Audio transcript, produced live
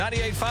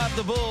98.5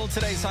 The Bull,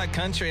 today's Hot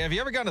Country. Have you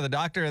ever gone to the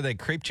doctor and they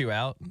creeped you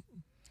out?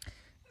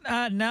 No,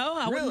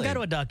 I wouldn't Really? go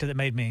to a doctor that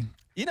made me.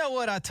 You know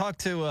what? I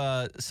talked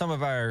to some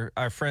of our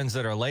friends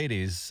that are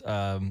ladies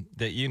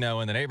that you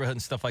know in the neighborhood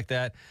and stuff like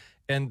that,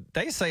 and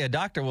they say a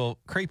doctor will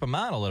creep them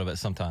out a little bit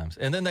sometimes,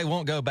 and then they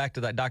won't go back to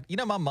that doctor. You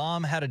know, my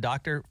mom had a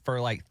doctor for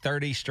like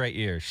 30 straight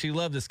years. She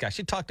loved this guy.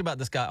 She talked about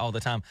this guy all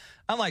the time.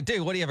 I'm like, dude,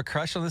 what, do you have a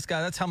crush on this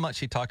guy? That's how much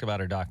she talked about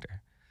her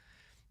doctor.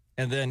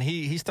 And then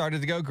he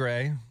started to go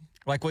gray,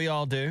 like we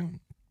all do.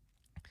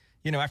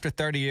 You know, after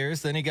 30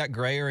 years, then he got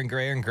grayer and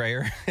grayer and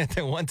grayer. And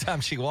then one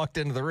time she walked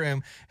into the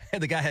room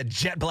and the guy had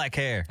jet black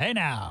hair. Hey,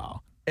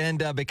 now.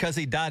 And because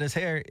he dyed his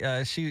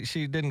hair, she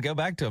didn't go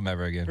back to him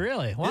ever again.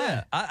 Really? Why?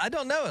 Yeah, I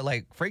don't know. It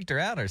like freaked her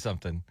out or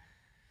something.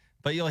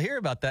 But you'll hear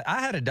about that.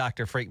 I had a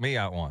doctor freak me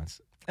out once.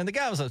 And the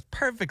guy was a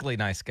perfectly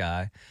nice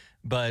guy.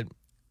 But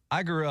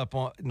I grew up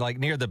like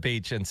near the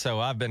beach. And so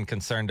I've been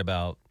concerned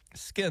about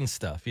skin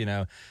stuff. You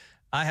know,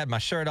 I had my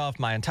shirt off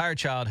my entire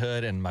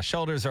childhood and my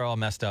shoulders are all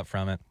messed up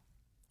from it.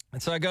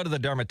 And so I go to the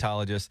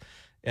dermatologist,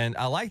 and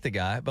I like the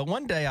guy. But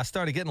one day I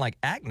started getting like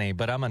acne,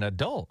 but I'm an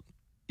adult,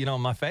 you know,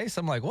 on my face.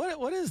 I'm like,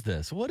 what is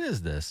this? What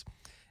is this?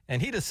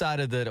 And he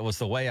decided that it was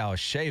the way I was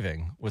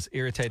shaving was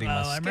irritating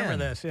my skin. I remember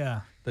this,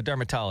 yeah. The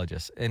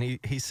dermatologist. And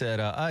he said,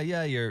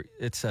 yeah,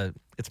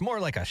 it's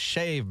more like a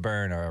shave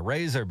burn or a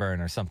razor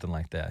burn or something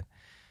like that.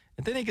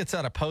 And then he gets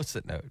out a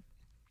Post-it note,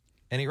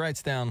 and he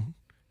writes down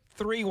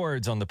 3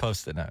 words on the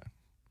Post-it note.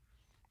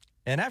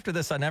 And after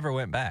this, I never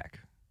went back.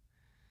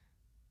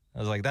 I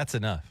was like, that's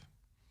enough.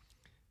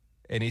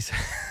 And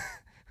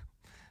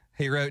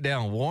he wrote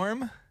down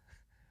warm,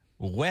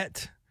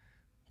 wet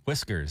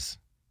whiskers.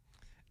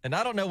 And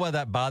I don't know why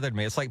that bothered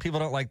me. It's like people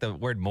don't like the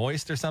word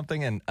moist or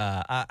something. And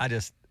I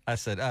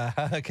said,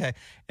 okay.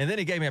 And then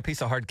he gave me a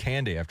piece of hard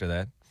candy after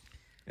that.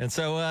 And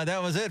so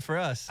that was it for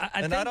us.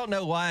 I don't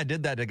know why I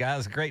did that to the guy. I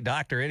was a great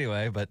doctor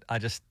anyway, but I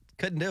just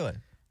couldn't do it.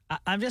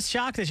 I'm just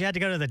shocked that you had to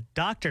go to the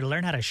doctor to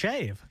learn how to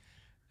shave.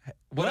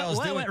 What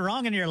went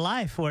wrong in your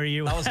life where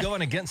you... I was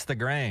going against the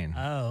grain.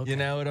 Oh, okay. You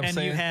know what I'm saying?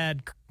 And you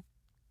had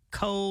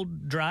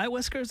cold, dry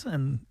whiskers?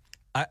 And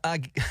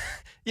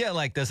yeah,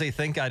 like, does he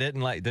think I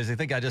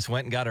just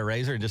went and got a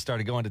razor and just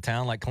started going to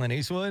town like Clint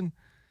Eastwood?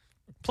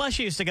 Plus,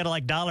 you used to go to,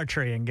 like, Dollar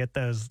Tree and get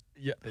those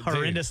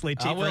horrendously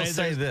cheap razors. I will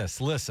say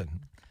this. Listen.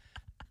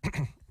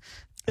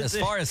 As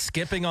far as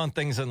skipping on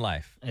things in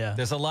life,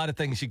 there's a lot of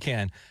things you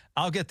can.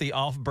 I'll get the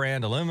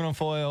off-brand aluminum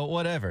foil,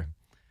 whatever.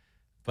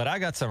 But I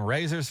got some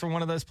razors from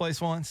one of those places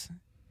once,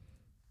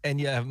 and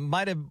you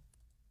might have,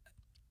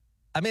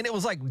 I mean, it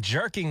was like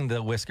jerking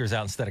the whiskers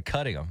out instead of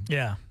cutting them.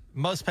 Yeah.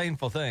 Most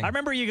painful thing. I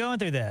remember you going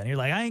through that. And you're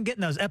like, I ain't getting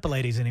those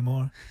epilades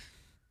anymore.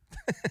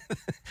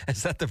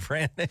 Is that the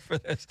brand name for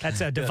this?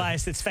 That's a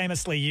device that's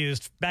famously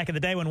used back in the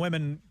day when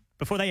women,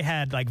 before they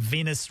had like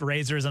Venus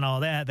razors and all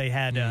that, they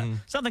had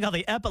something called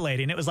the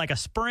epilade, and it was like a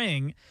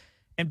spring.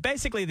 And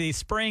basically, the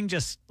spring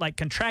just like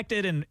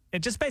contracted, and it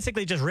just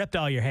basically just ripped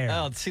all your hair.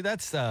 Oh, see,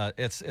 that's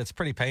it's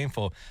pretty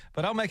painful.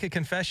 But I'll make a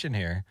confession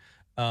here.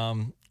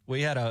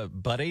 We had a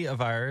buddy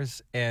of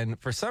ours, and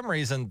for some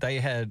reason, they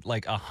had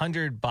like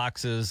 100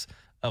 boxes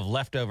of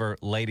leftover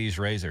ladies'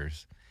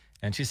 razors.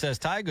 And she says,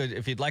 Tige,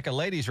 if you'd like a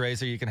ladies'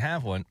 razor, you can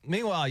have one.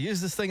 Meanwhile, I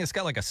use this thing. It's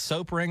got like a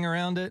soap ring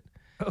around it.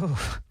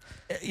 Oh,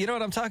 you know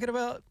what I'm talking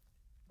about?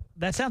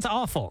 That sounds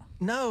awful.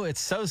 No,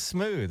 it's so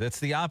smooth. It's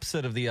the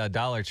opposite of the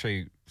Dollar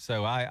Tree.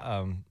 So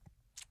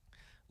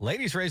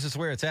ladies' razors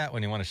where it's at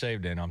when you want to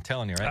shave, Dan. I'm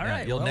telling you right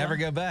now. You'll never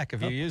go back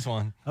if you use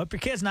one. Hope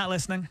your kid's not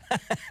listening.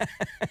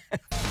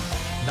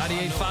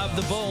 98.5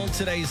 The Bull,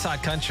 today's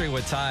Hot Country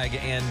with Tige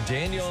and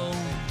Daniel.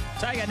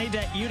 Tige, I need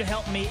you to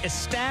help me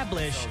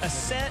establish a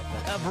set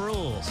of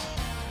rules.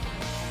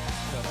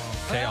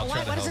 Okay,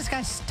 why does this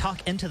guy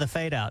talk into the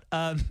fade out?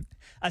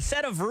 A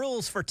set of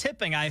rules for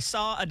tipping. I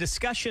saw a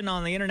discussion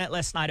on the internet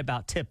last night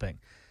about tipping.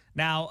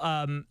 Now,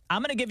 I'm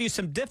going to give you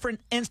some different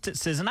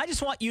instances, and I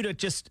just want you to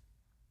just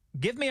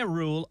give me a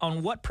rule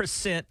on what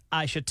 %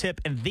 I should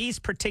tip in these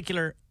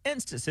particular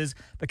instances,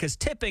 because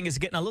tipping is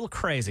getting a little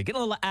crazy,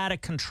 getting a little out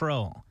of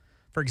control.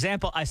 For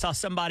example, I saw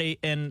somebody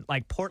in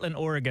like Portland,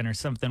 Oregon or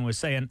something was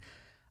saying,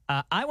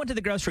 I went to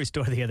the grocery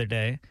store the other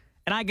day,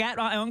 and I got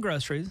my own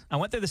groceries. I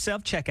went through the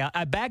self-checkout.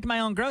 I bagged my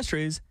own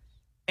groceries,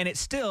 and it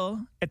still,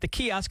 at the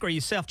kiosk where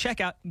you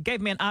self-checkout, gave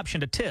me an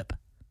option to tip.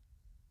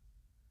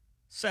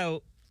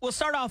 So we'll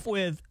start off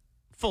with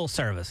full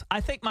service.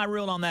 I think my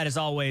rule on that is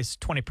always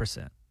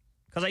 20%.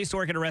 Because I used to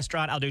work at a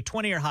restaurant, I'll do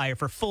 20 or higher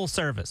for full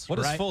service. What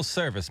does full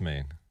service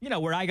mean? You know,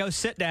 where I go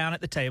sit down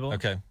at the table.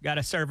 Okay. Got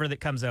a server that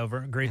comes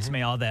over, greets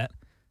me, all that.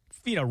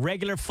 You know,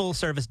 regular full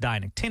service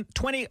dining.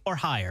 20 or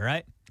higher,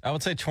 right? I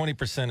would say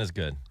 20% is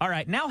good. All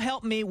right. Now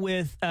help me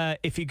with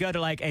if you go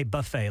to like a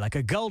buffet, like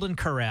a Golden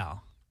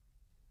Corral.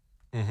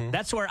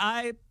 That's where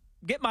I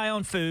get my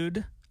own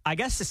food. I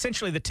guess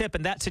essentially the tip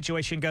in that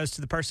situation goes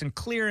to the person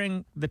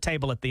clearing the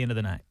table at the end of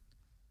the night.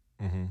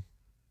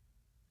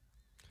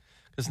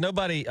 Because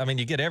nobody, I mean,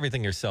 you get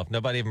everything yourself.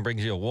 Nobody even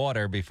brings you a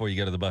water before you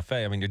go to the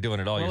buffet. I mean, you're doing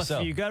it all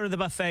yourself. If you go to the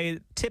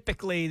buffet,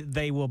 typically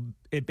they will,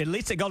 at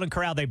least at Golden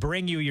Corral, they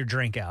bring you your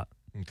drink out.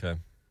 Okay.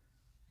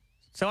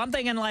 So I'm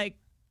thinking like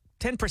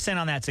 10%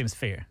 on that seems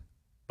fair.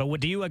 But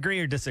do you agree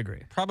or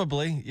disagree?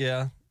 Probably,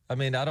 yeah. I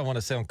mean, I don't want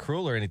to sound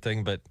cruel or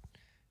anything, but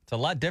it's a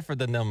lot different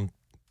than them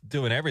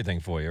doing everything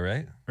for you,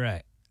 right?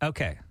 Right.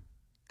 Okay.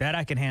 That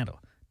I can handle.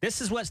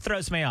 This is what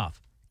throws me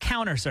off.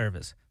 Counter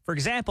service. For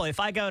example, if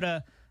I go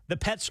to the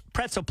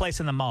pretzel place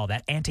in the mall,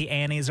 that Auntie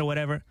Annie's or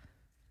whatever,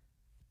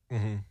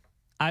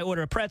 I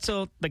order a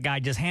pretzel. The guy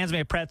just hands me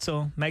a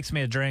pretzel, makes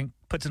me a drink,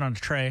 puts it on a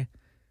tray.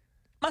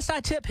 Must I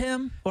tip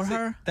him or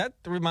her? That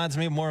reminds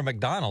me more of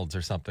McDonald's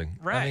or something.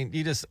 Right. I mean,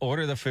 you just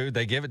order the food,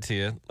 they give it to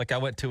you. Like I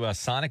went to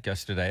Sonic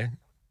yesterday.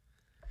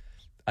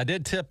 I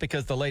did tip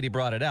because the lady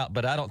brought it out,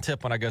 but I don't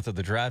tip when I go through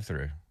the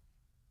drive-thru.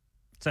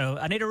 So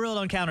I need a rule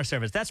on counter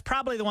service. That's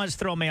probably the one that's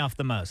throwing me off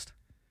the most.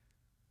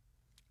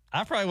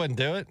 I probably wouldn't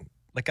do it.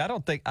 Like,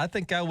 I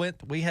think I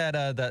went, we had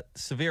that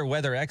Severe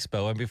Weather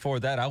Expo, and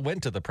before that, I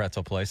went to the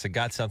pretzel place and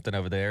got something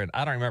over there, and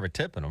I don't remember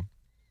tipping them.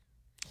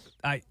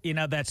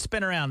 That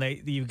spin around,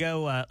 you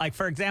go, like,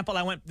 for example,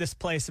 I went this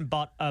place and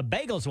bought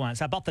bagels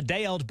once. I bought the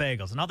day-old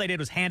bagels, and all they did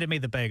was handed me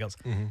the bagels.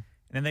 And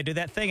then they do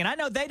that thing, and I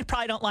know they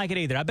probably don't like it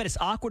either. I bet it's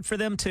awkward for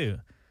them, too,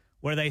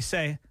 where they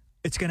say,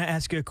 it's going to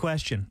ask you a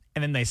question,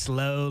 and then they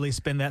slowly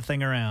spin that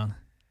thing around.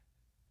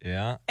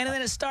 Yeah. And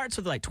then it starts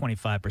with, like,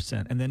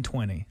 25%, and then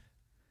 20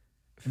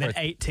 and then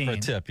 18 for a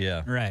tip,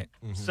 yeah. Right.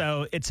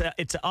 So it's an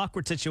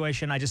awkward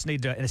situation. I just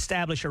need to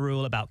establish a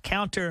rule about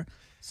counter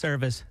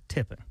service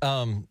tipping.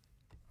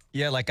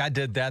 Yeah, like I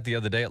did that the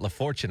other day at La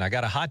Fortune. I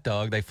got a hot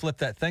dog. They flipped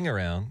that thing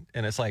around,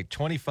 and it's like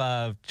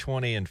 25,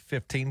 20, and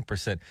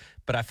 15%.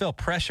 But I felt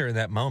pressure in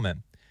that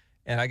moment.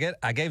 And I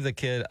gave the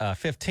kid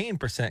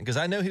 15% because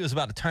I knew he was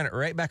about to turn it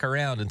right back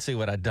around and see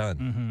what I'd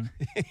done.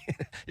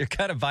 You're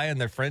kind of buying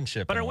their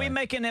friendship. But are we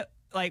making it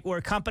like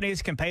where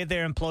companies can pay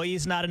their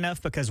employees not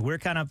enough because we're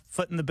kind of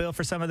footing the bill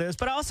for some of this?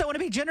 But I also want to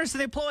be generous to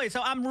the employees.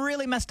 So I'm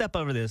really messed up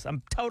over this.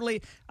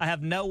 I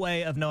have no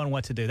way of knowing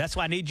what to do. That's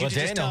why I need you to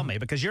just tell me,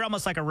 because you're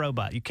almost like a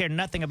robot. You care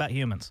nothing about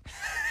humans.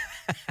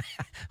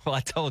 Well,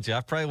 I told you,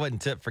 I probably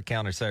wouldn't tip for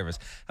counter service.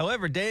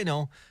 However,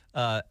 Daniel,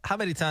 how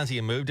many times have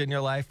you moved in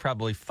your life?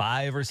 Probably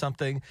 5 or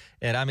something.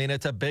 And I mean,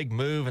 it's a big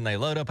move, and they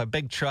load up a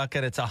big truck,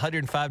 and it's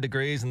 105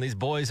 degrees, and these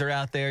boys are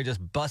out there just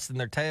busting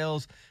their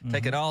tails,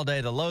 taking all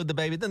day to load the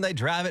baby. Then they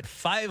drive it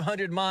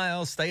 500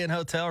 miles, stay in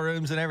hotel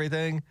rooms and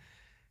everything,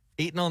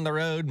 eating on the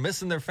road,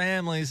 missing their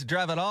families,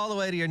 drive it all the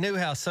way to your new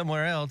house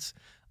somewhere else.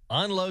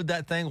 Unload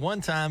that thing.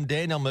 One time,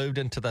 Daniel moved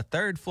into the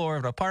 3rd floor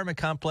of an apartment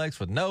complex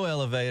with no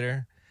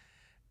elevator.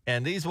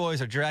 And these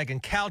boys are dragging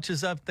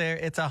couches up there.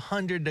 It's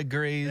 100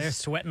 degrees. They're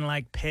sweating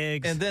like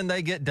pigs. And then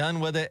they get done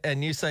with it,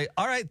 and you say,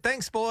 all right,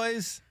 thanks,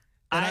 boys.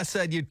 And I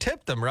said, you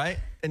tipped them, right?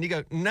 And you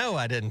go, no,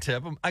 I didn't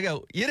tip them. I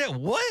go, you did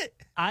what?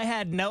 I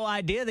had no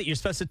idea that you're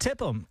supposed to tip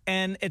them.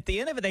 And at the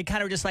end of it, they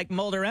kind of just like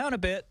mulled around a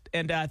bit.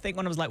 And I think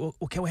one of them was like,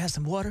 well, can we have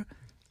some water?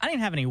 I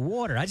didn't have any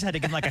water. I just had to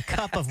give them like a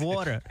cup of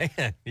water.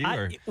 Man, you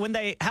were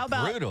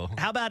brutal.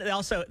 How about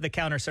also the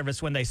counter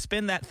service when they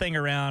spin that thing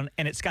around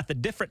and it's got the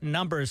different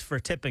numbers for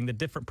tipping, the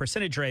different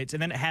percentage rates,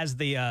 and then it has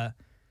the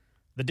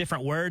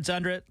different words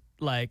under it,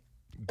 like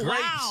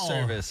great wow,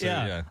 service.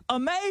 yeah.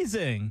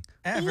 Amazing,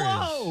 average.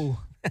 Whoa.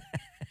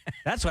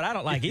 That's what I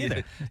don't like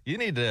either. You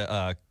need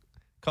to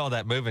call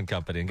that moving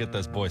company and get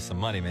those boys some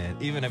money, man.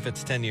 Even if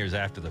it's 10 years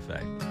after the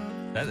fact.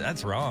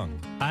 That's wrong.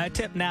 I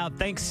tip now.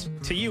 Thanks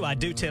to you, I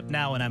do tip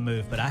now when I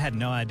move, but I had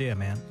no idea,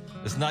 man.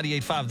 It's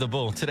 98.5 The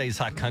Bull. Today's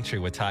Hot Country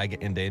with Tige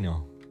and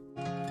Daniel.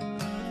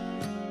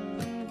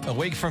 A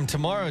week from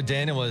tomorrow,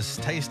 Daniel, was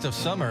Taste of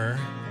Summer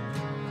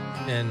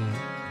in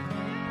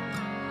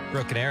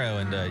Broken Arrow,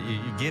 and you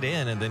get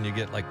in, and then you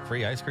get like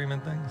free ice cream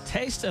and things.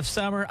 Taste of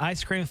Summer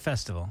Ice Cream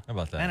Festival. How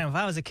about that? And if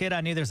I was a kid, I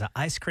knew there's an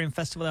ice cream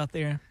festival out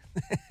there.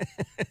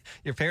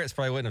 Your parents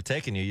probably wouldn't have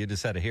taken you. You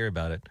just had to hear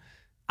about it.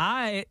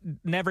 I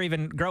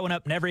growing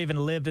up, never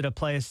even lived at a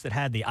place that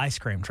had the ice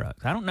cream truck.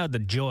 I don't know the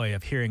joy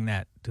of hearing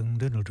that, and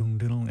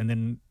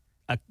then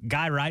a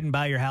guy riding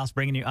by your house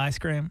bringing you ice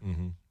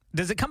cream.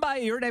 Does it come by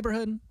your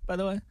neighborhood, by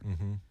the way?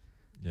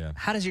 Yeah.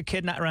 How does your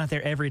kid not run out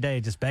there every day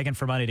just begging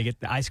for money to get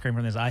the ice cream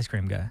from this ice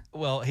cream guy?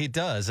 Well, he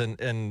does,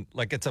 and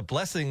like it's a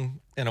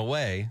blessing in a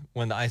way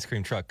when the ice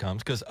cream truck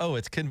comes because,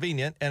 it's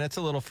convenient and it's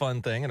a little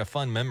fun thing and a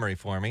fun memory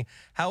for me.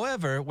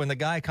 However, when the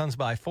guy comes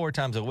by 4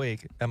 times a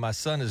week and my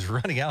son is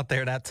running out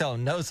there and I tell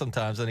him no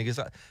sometimes and he goes,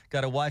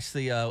 got to watch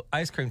the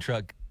ice cream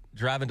truck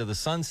drive into the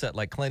sunset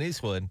like Clint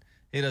Eastwood,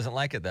 he doesn't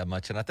like it that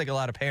much. And I think a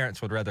lot of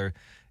parents would rather,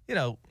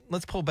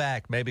 let's pull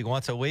back maybe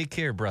once a week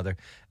here, brother.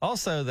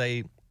 Also,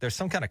 there's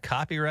some kind of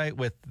copyright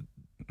with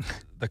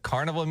the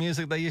carnival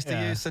music they used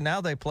to use. So now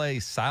they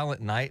play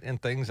Silent Night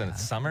and things, and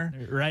it's summer.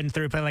 Riding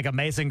through playing like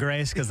Amazing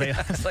Grace because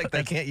it's like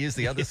they can't use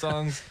the other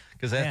songs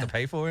because they have to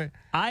pay for it.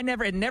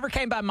 It never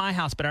came by my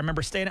house, but I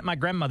remember staying at my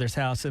grandmother's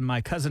house, and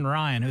my cousin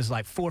Ryan, who was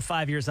like 4 or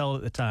 5 years old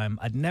at the time,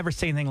 I'd never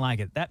seen anything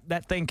like it.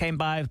 That thing came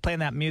by playing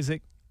that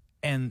music,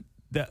 and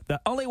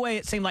The only way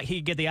it seemed like he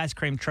could get the ice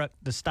cream truck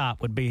to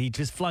stop would be he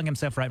just flung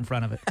himself right in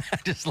front of it.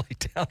 Just lay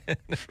down in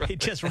the front.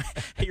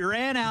 He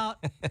ran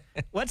out.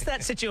 What's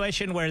that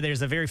situation where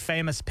there's a very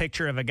famous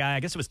picture of a guy, I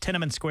guess it was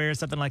Tiananmen Square or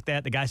something like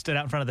that, the guy stood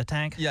out in front of the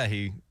tank? Yeah,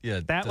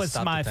 that was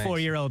my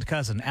 4-year-old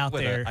cousin out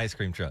with there. An ice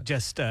cream truck.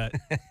 Just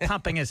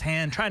pumping his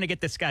hand, trying to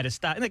get this guy to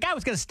stop. And the guy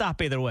was going to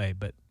stop either way,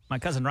 but my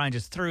cousin Ryan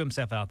just threw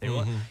himself out there.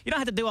 Well, you don't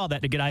have to do all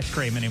that to get ice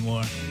cream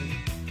anymore.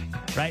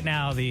 Right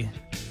now, the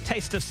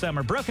Taste of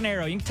Summer, Broken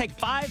Arrow. You can take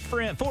 4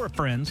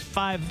 friends,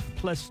 5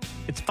 plus,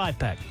 it's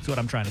 5-pack is what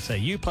I'm trying to say.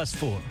 You plus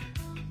 4.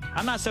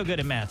 I'm not so good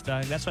at math,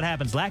 Doug. That's what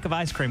happens. Lack of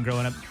ice cream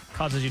growing up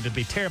causes you to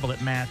be terrible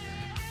at math.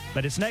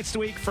 But it's next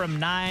week from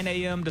 9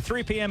 a.m. to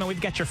 3 p.m., and we've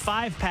got your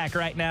 5-pack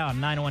right now on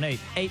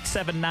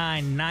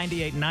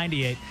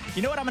 918-879-9898.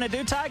 You know what I'm going to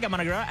do, Tig? I'm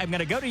going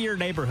to go to your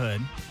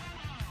neighborhood,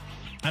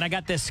 and I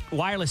got this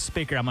wireless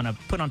speaker I'm going to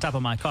put on top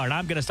of my car, and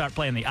I'm going to start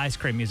playing the ice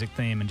cream music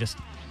theme and just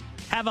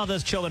have all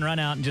those children run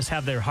out and just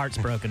have their hearts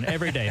broken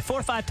every day, 4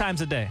 or 5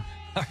 times a day.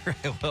 All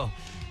right, well,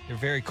 you're a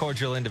very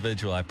cordial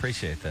individual. I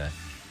appreciate that.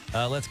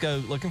 Let's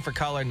go looking for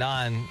caller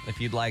 9 if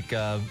you'd like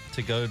to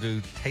go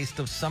to Taste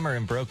of Summer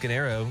in Broken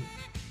Arrow.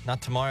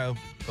 Not tomorrow,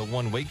 but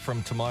 1 week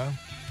from tomorrow.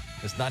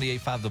 It's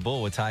 98.5 The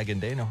Bull with Tige and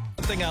Daniel.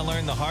 One thing I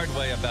learned the hard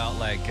way about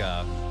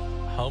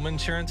home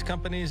insurance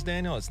companies,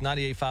 Daniel, it's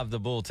 98.5 The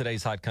Bull,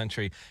 today's hot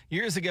country.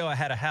 Years ago, I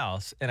had a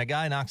house, and a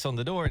guy knocks on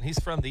the door, and he's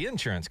from the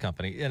insurance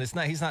company. And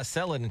he's not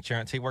selling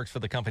insurance. He works for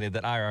the company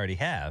that I already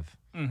have.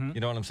 Mm-hmm.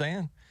 You know what I'm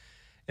saying?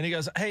 And he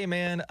goes, hey,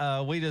 man,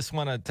 we just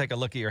want to take a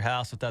look at your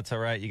house, if that's all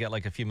right. You got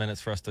like a few minutes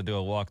for us to do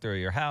a walkthrough of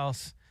your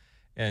house.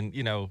 And,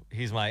 you know,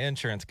 he's my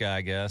insurance guy,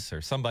 I guess,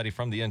 or somebody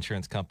from the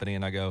insurance company.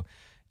 And I go,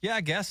 yeah,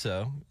 I guess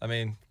so. I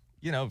mean,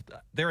 you know,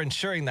 they're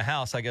insuring the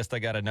house. I guess they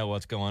got to know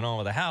what's going on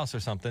with the house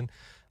or something.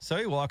 So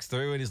he walks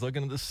through and he's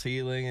looking at the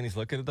ceiling and he's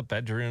looking at the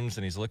bedrooms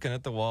and he's looking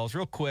at the walls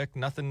real quick.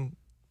 Nothing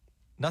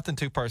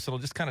too personal,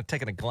 just kind of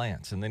taking a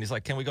glance. And then he's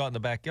like, can we go out in the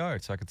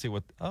backyard so I can see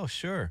what? Oh,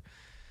 sure.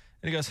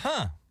 And he goes,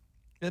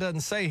 it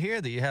doesn't say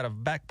here that you had a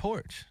back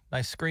porch,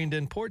 nice screened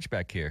in porch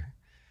back here.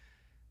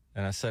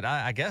 And I said,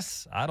 I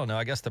guess, I don't know.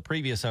 I guess the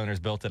previous owners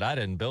built it. I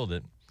didn't build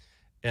it.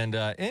 And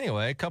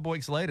anyway, a couple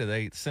weeks later,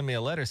 they send me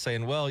a letter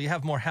saying, well, you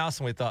have more house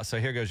than we thought, so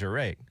here goes your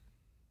rate.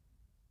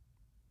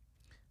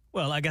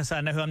 Well, I guess I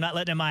know who I'm not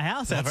letting in my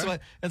house ever.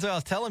 And so I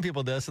was telling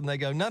people this, and they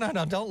go, no,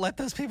 don't let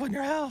those people in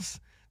your house.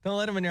 Don't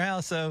let them in your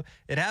house. So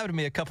it happened to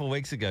me a couple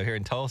weeks ago here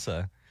in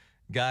Tulsa.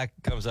 Guy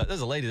comes up. There's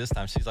a lady this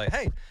time. She's like,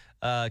 hey,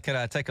 can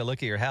I take a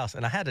look at your house?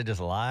 And I had to just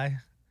lie.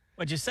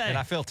 What'd you say? And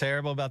I feel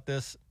terrible about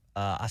this.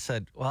 I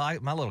said, well,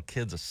 my little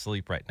kid's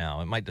asleep right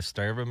now. It might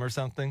disturb him or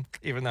something,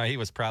 even though he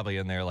was probably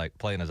in there like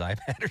playing his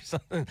iPad or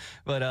something.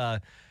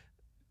 But,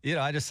 you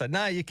know, I just said,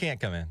 no, you can't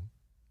come in.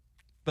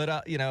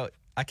 But, you know,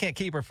 I can't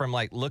keep her from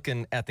like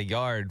looking at the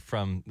yard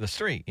from the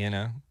street, you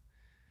know.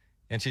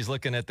 And she's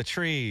looking at the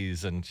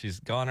trees and she's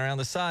gone around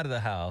the side of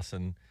the house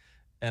and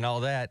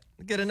all that.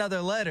 Get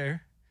another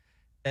letter.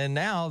 And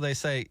now they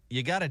say,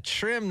 you got to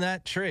trim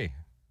that tree.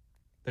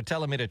 They're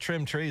telling me to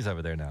trim trees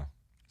over there now.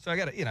 So I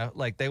got to, you know,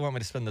 like they want me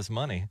to spend this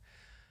money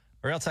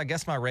or else I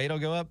guess my rate will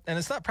go up. And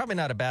it's probably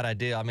not a bad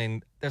idea. I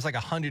mean, there's like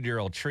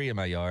 100-year-old tree in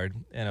my yard.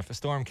 And if a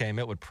storm came,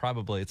 it would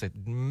probably,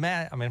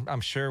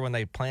 I'm sure when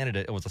they planted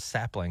it, it was a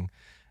sapling.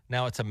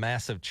 Now it's a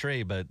massive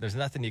tree, but there's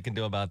nothing you can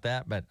do about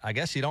that. But I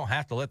guess you don't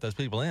have to let those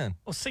people in.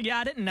 Well, see, yeah,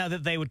 I didn't know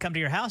that they would come to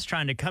your house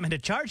trying to come in to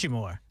charge you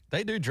more.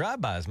 They do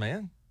drive-bys,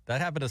 man.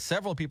 That happened to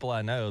several people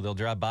I know. They'll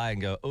drive by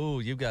and go, oh,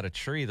 you've got a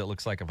tree that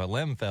looks like if a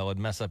limb fell, it'd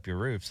mess up your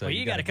roof. So well,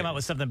 you got to come up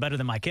with something better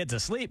than my kid's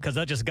asleep because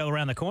they'll just go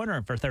around the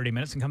corner for 30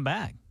 minutes and come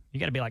back. You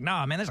got to be like,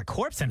 no, man, there's a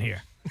corpse in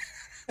here.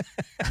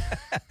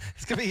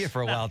 It's going to be here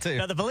for a while, too.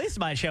 Now, the police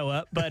might show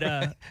up, but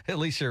at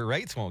least your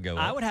rates won't go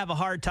up. I would have a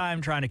hard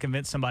time trying to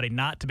convince somebody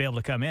not to be able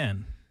to come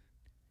in.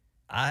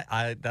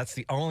 That's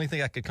the only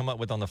thing I could come up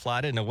with on the fly.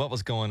 I didn't know what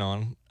was going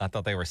on. I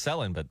thought they were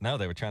selling, but no,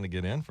 they were trying to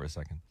get in for a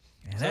second.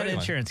 Yeah, that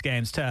insurance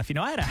game's tough. You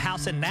know, I had a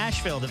house in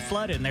Nashville that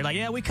flooded, and they're like,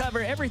 yeah, we cover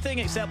everything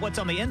except what's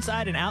on the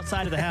inside and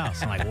outside of the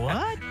house. I'm like,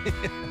 what?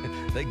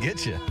 They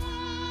get you.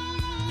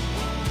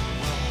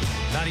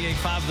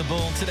 98.5 The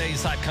Bull,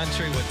 today's hot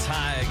country with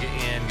Tige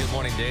and good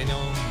morning, Daniel.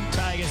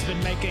 Tige has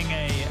been making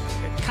a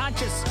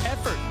conscious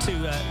effort to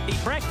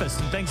eat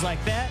breakfast and things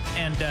like that,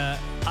 and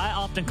I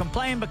often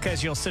complain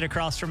because you'll sit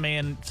across from me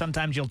and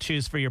sometimes you'll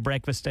choose for your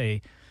breakfast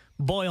a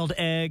boiled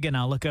egg, and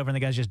I'll look over and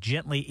the guy's just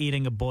gently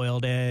eating a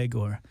boiled egg.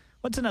 Or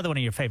what's another one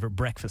of your favorite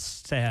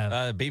breakfasts to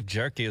have? Beef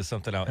jerky is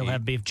something I'll eat. He'll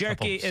have beef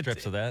jerky.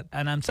 Strips of that.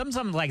 And I'm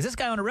sometimes like, is this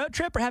guy on a road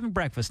trip or having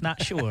breakfast?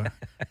 Not sure.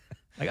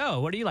 Like,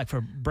 oh, what do you like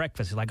for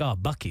breakfast? He's like, oh,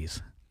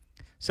 Buc-ee's.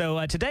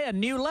 So today, a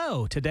new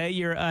low. Today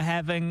you're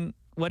having,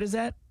 what is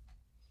that?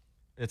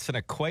 It's an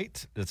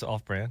Equate. It's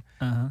off-brand.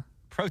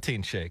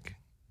 Protein shake.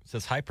 It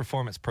says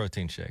high-performance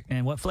protein shake.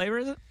 And what flavor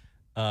is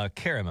it?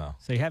 Caramel.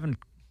 So you're having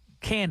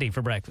candy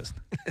for breakfast.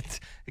 It's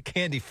a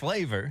candy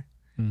flavor.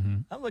 Mm-hmm.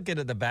 I'm looking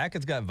at the back.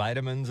 It's got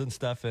vitamins and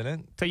stuff in it.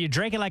 So you're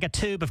drinking like a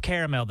tube of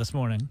caramel this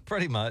morning?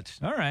 Pretty much.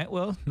 All right.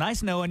 Well,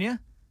 nice knowing you.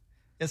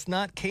 It's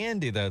not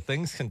candy, though.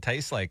 Things can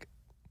taste like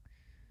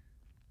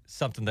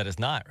something that is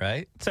not,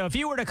 right? So if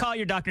you were to call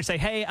your doctor and say,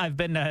 hey, I've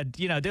been,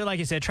 doing like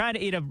you said, trying to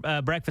eat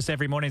a breakfast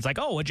every morning. It's like,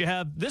 oh, what'd you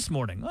have this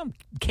morning?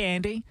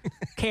 Candy,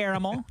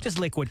 caramel, just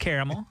liquid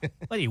caramel.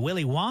 What are you,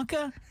 Willy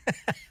Wonka?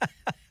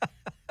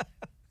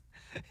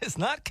 It's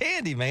not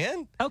candy,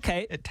 man.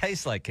 Okay. It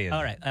tastes like candy.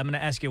 All right. I'm going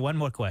to ask you one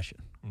more question.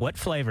 What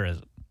flavor is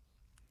it?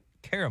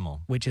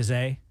 Caramel. Which is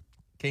a?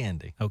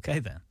 Candy. Okay,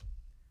 then.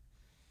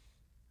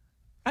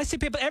 I see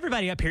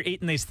everybody up here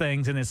eating these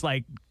things, and it's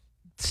like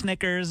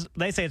Snickers.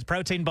 They say it's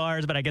protein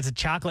bars, but I guess it's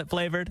chocolate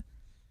flavored.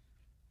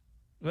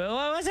 Well,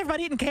 why is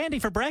everybody eating candy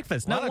for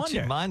breakfast? No Why don't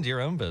wonder. you mind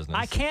your own business?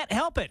 I can't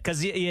help it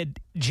because you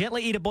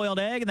gently eat a boiled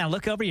egg, and then I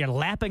look over, you're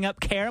lapping up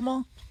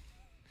caramel.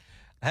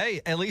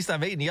 Hey, at least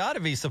I'm eating. You ought to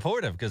be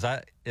supportive because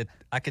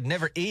I could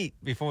never eat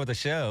before the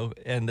show,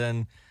 and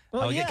then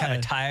I would get kind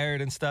of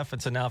tired and stuff.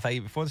 And so now if I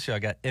eat before the show, I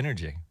got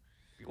energy.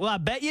 Well, I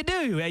bet you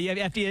do.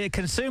 After you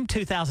consume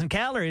 2,000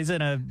 calories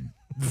in a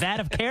vat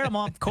of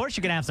caramel, of course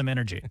you're going to have some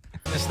energy.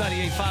 It's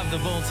 98.5 The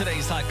Bull,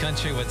 today's Hot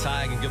Country with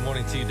Tige, and good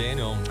morning to you,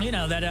 Daniel. You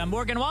know that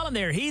Morgan Wallen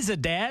there, he's a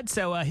dad,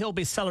 so he'll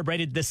be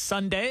celebrated this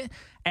Sunday,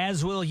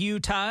 as will you,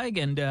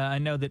 Tige. And I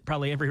know that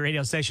probably every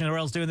radio station in the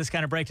world is doing this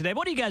kind of break today.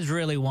 What do you guys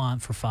really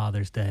want for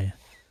Father's Day?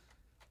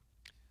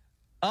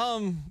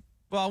 Well,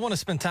 I want to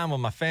spend time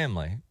with my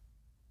family.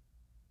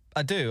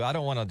 I do. I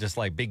don't want to just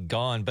be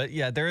gone, but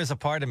yeah, there is a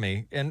part of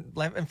me. And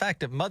in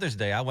fact, at Mother's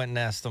Day, I went and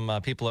asked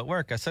some people at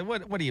work. I said,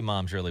 what do you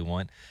moms really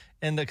want?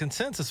 And the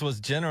consensus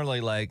was generally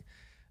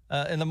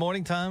in the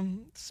morning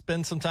time,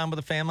 spend some time with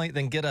the family,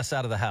 then get us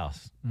out of the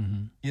house.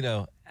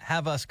 Mm-hmm.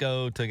 Have us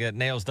go to get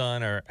nails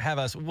done or have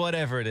us,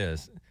 whatever it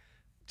is.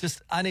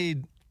 Just, I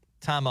need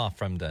time off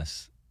from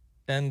this.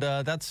 And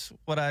that's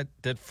what I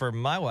did for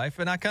my wife.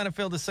 And I kind of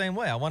feel the same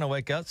way. I want to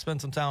wake up, spend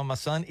some time with my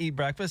son, eat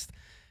breakfast,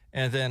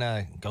 and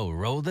then go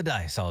roll the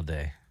dice all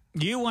day.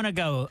 You want to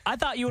go. I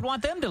thought you would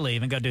want them to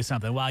leave and go do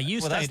something while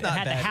you stayed and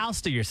had the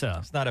house to yourself.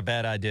 It's not a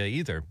bad idea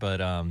either. But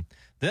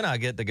then I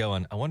get to go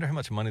and I wonder how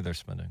much money they're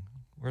spending.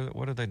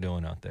 What are they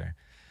doing out there?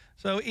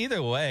 So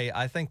either way,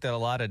 I think that a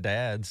lot of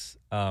dads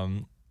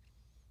who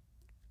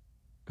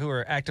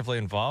are actively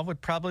involved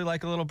would probably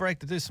like a little break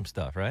to do some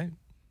stuff, right?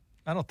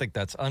 I don't think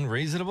that's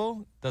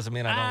unreasonable. Doesn't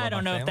mean I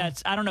don't love my family.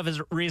 I don't know if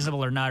it's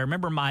reasonable or not. I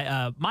remember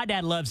my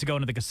dad loves to go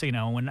into the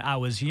casino. When I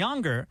was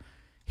younger,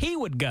 he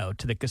would go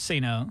to the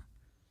casino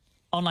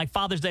on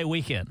Father's Day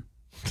weekend.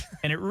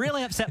 And it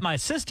really upset my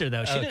sister,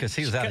 though. Because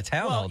he was out of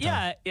town all the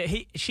time. Yeah,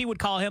 she would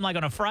call him on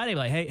a Friday,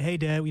 hey,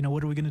 Dad,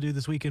 what are we going to do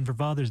this weekend for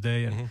Father's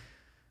Day? And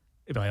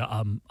he'd be like,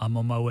 I'm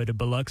on my way to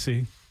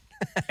Biloxi.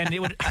 And it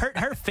would hurt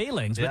her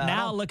feelings. But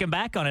now, looking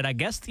back on it, I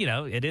guess,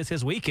 it is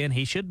his weekend.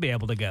 He should be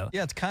able to go.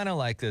 Yeah, it's kind of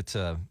like it's...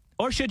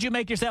 Or should you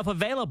make yourself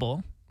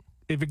available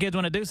if your kids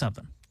want to do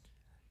something?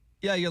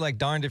 Yeah, you're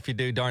darned if you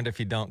do, darned if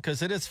you don't.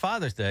 Because it is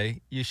Father's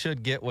Day. You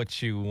should get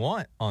what you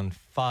want on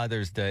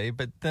Father's Day.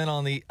 But then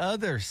on the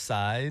other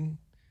side,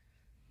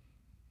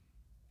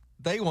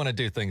 they want to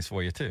do things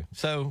for you, too.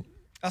 So...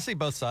 I see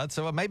both sides.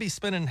 So maybe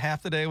spending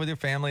half the day with your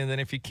family, and then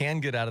if you can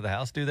get out of the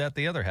house, do that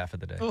the other half of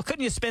the day. Well,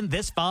 couldn't you spend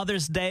this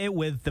Father's Day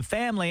with the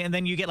family, and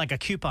then you get a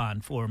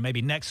coupon for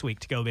maybe next week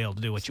to go be able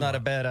to do what you want? It's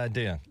not a bad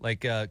idea.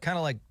 Kind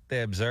of like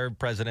they observe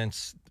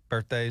presidents'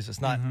 birthdays.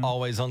 It's not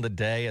always on the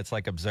day. It's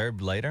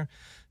observed later.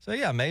 So,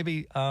 yeah,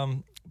 maybe.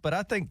 But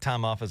I think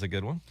time off is a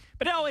good one.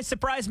 But it always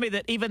surprised me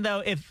that even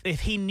though if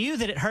he knew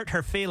that it hurt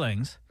her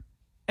feelings,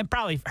 and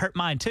probably hurt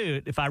mine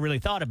too if I really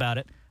thought about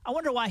it, I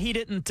wonder why he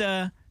didn't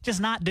just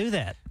not do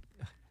that.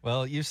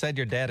 Well, you said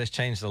your dad has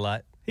changed a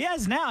lot. He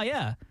has now,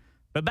 yeah.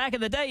 But back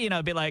in the day,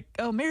 it'd be like,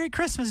 oh, Merry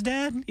Christmas,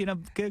 Dad.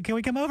 Can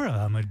we come over?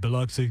 I'm at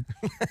Biloxi.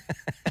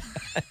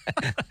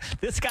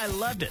 This guy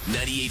loved it.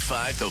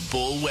 98.5 The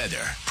Bull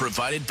Weather,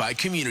 provided by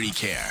Community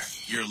Care,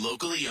 your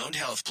locally owned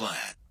health plan.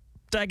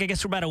 I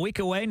guess we're about a week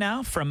away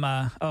now from,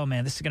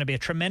 this is going to be a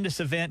tremendous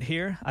event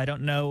here. I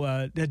don't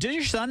know. Does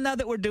your son know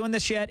that we're doing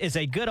this yet? Is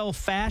a good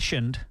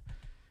old-fashioned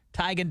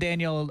Tige and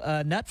Daniel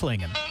nut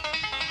flinging.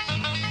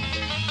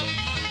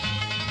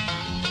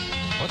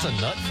 What's a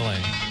nut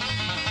fling?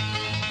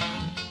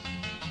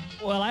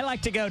 Well, I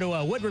like to go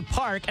to Woodward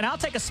Park, and I'll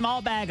take a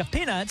small bag of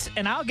peanuts,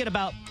 and I'll get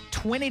about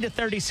 20 to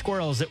 30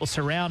 squirrels that will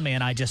surround me,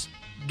 and I just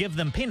give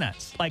them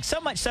peanuts. So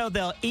much so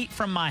they'll eat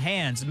from my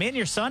hands. Me and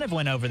your son have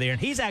went over there,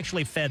 and he's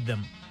actually fed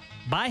them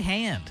by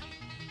hand.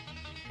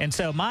 And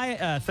so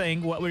my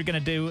thing, what we're going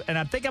to do, and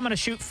I think I'm going to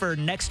shoot for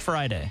next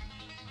Friday.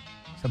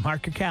 So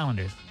mark your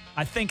calendars.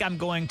 I think I'm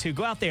going to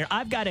go out there.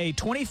 I've got a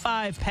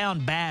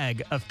 25-pound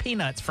bag of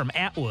peanuts from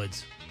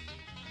Atwood's.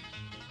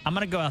 I'm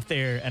going to go out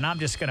there, and I'm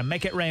just going to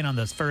make it rain on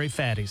those furry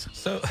fatties.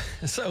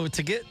 So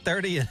to get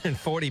 30 and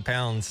 40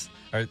 pounds,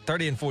 or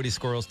 30 and 40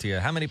 squirrels to you,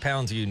 how many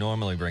pounds are you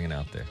normally bringing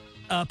out there?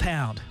 A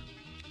pound.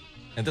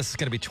 And this is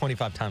going to be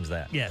 25 times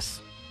that?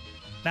 Yes.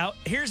 Now,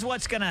 here's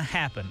what's going to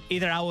happen.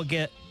 Either I will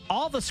get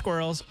all the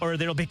squirrels, or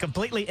they'll be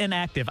completely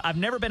inactive. I've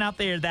never been out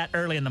there that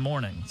early in the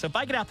morning. So if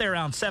I get out there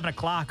around 7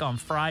 o'clock on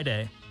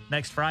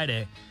next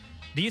Friday,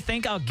 do you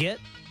think I'll get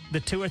the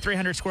 200 or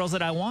 300 squirrels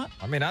that I want?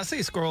 I mean, I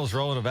see squirrels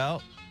rolling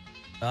about.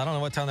 I don't know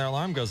what time their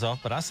alarm goes off,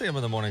 but I see them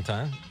in the morning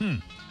time.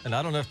 And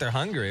I don't know if they're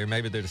hungry or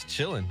maybe they're just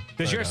chilling.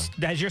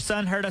 Has your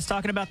son heard us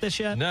talking about this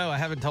yet? No, I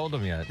haven't told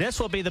him yet. This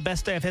will be the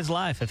best day of his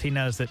life if he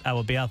knows that I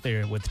will be out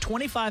there with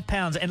 25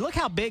 pounds. And look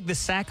how big this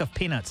sack of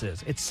peanuts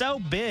is. It's so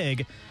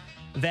big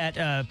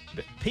that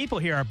people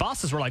here, our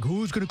bosses, were like,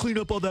 who's going to clean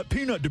up all that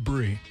peanut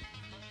debris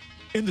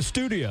in the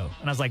studio?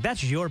 And I was like,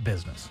 that's your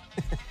business.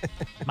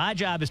 My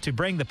job is to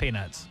bring the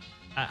peanuts.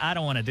 I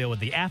don't want to deal with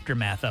the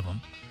aftermath of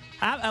them.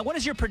 What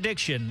is your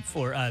prediction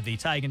for the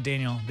Tige and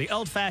Daniel, the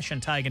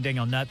old-fashioned Tige and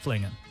Daniel nut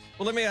flinging?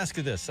 Well, let me ask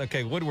you this.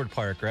 Okay, Woodward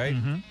Park, right?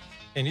 Mm-hmm.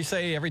 And you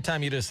say every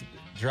time you just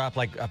drop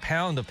like a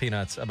pound of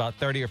peanuts, about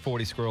 30 or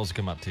 40 squirrels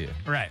come up to you.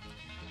 Right.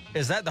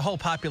 Is that the whole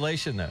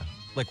population, though?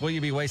 Like, will you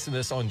be wasting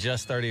this on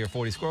just 30 or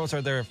 40 squirrels, or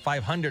are there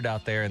 500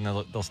 out there and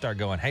they'll start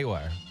going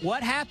haywire?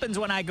 What happens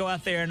when I go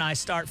out there and I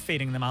start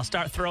feeding them? I'll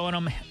start throwing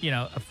them,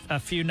 a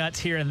few nuts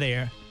here and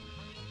there.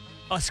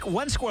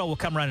 One squirrel will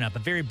come running up. A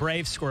very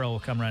brave squirrel will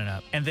come running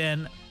up. And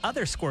then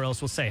other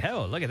squirrels will say,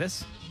 oh, look at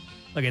this.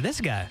 Look at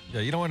this guy. Yeah,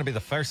 you don't want to be the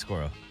first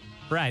squirrel.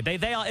 Right.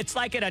 They all. It's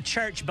like at a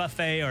church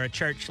buffet or a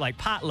church like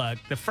potluck.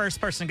 The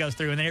first person goes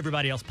through and then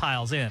everybody else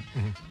piles in.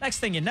 Mm-hmm. Next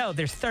thing you know,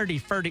 there's 30,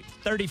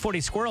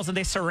 40 squirrels and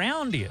they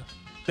surround you.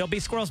 There'll be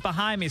squirrels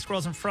behind me,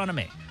 squirrels in front of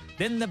me.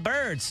 Then the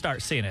birds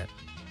start seeing it.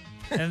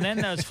 And then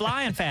those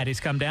flying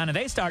fatties come down and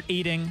they start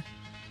eating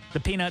the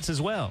peanuts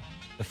as well.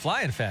 The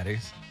flying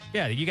fatties?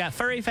 Yeah, you got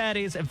furry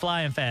fatties and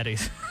flying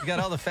fatties. You got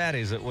all the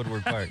fatties at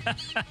Woodward Park.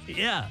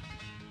 Yeah.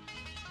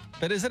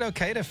 But is it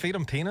okay to feed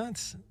them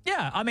peanuts?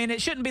 Yeah, I mean,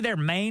 it shouldn't be their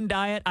main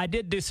diet. I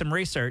did do some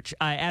research.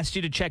 I asked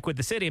you to check with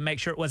the city and make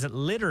sure it wasn't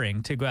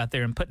littering to go out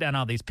there and put down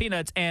all these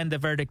peanuts, and the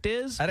verdict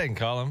is... I didn't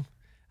call them.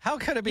 How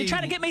could it be... You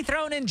trying to get me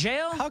thrown in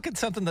jail? How could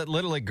something that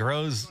literally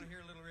grows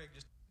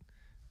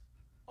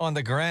on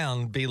the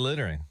ground be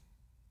littering?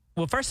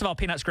 Well, first of all,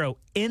 peanuts grow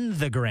in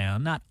the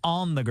ground, not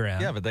on the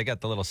ground. Yeah, but they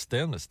got the little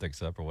stem that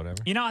sticks up or whatever.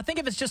 I think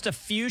if it's just a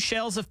few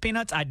shells of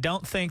peanuts, I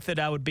don't think that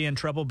I would be in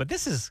trouble. But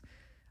this is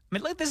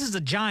a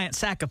giant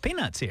sack of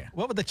peanuts here.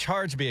 What would the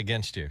charge be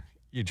against you?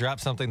 You drop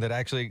something that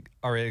actually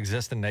already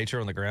exists in nature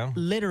on the ground?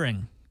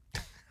 Littering.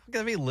 How could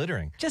that be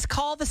littering? Just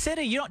call the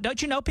city.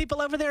 Don't you know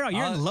people over there?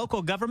 You're in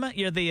local government.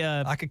 You're the...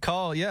 I could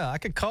call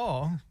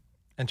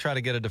and try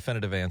to get a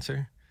definitive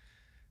answer.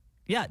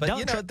 Yeah,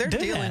 but they're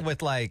dealing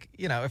with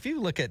if you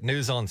look at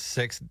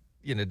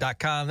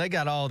newson6.com, they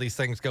got all these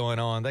things going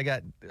on. They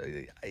got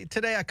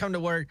today I come to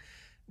work,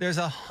 there's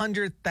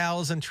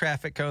 100,000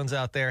 traffic cones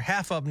out there,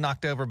 half of them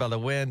knocked over by the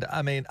wind.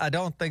 I mean, I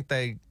don't think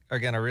they are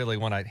going to really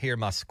want to hear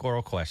my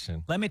squirrel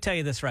question. Let me tell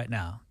you this right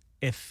now.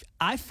 If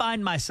I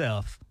find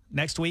myself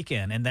next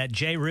weekend in that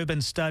J.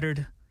 Rubin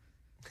stuttered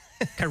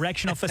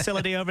correctional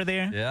facility over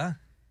there. Yeah.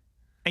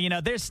 And,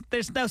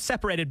 there's no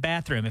separated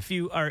bathroom. If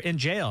you are in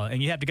jail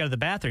and you have to go to the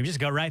bathroom, you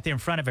just go right there in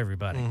front of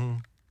everybody. Mm-hmm.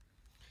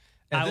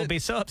 I will be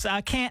so upset.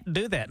 I can't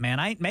do that, man.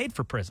 I ain't made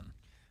for prison.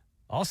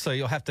 Also,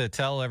 you'll have to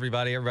tell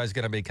everybody's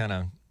going to be kind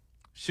of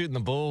shooting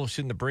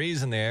the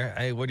breeze in there.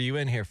 Hey, what are you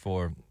in here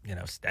for?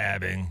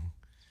 Stabbing.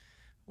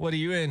 What are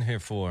you in here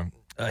for?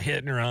 A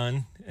hit and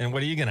run. And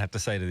what are you going to have to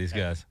say to these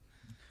guys?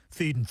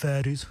 Feeding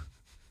fatties.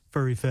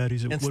 Furry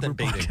fatties at Instant Woodward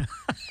Park. beating.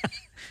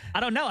 I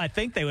don't know. I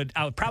think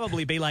I would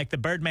probably be like the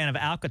Birdman of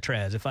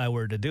Alcatraz if I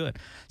were to do it.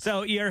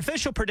 So your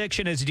official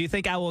prediction is, do you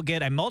think I will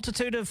get a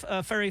multitude of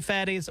furry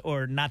fatties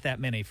or not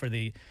that many for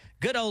the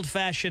good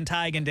old-fashioned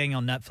Tige and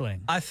Daniel nut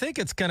fling? I think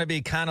it's going to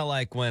be kind of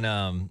like when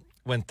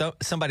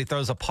somebody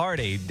throws a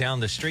party down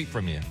the street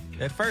from you.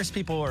 At first,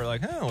 people are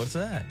like, oh, what's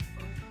that?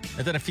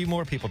 And then a few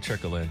more people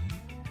trickle in.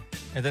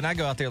 And then I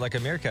go out there like a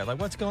meerkat, like,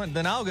 what's going on?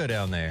 Then I'll go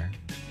down there.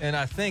 And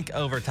I think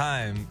over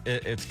time,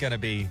 it's going to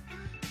be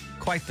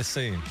quite the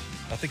scene.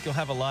 I think you'll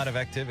have a lot of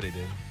activity,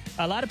 dude.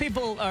 A lot of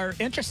people are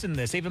interested in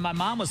this. Even my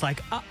mom was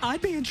like,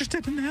 I'd be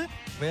interested in that.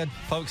 We had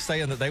folks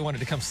saying that they wanted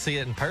to come see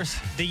it in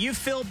person. Do you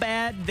feel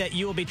bad that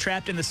you will be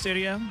trapped in the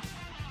studio?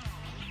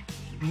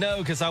 No,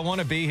 because I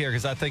want to be here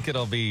because I think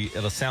it'll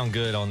sound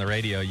good on the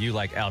radio. You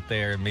out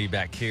there and me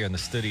back here in the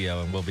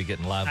studio, and we'll be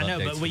getting live updates. I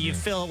know, but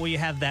will you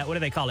have that, what do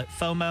they call it,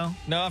 FOMO?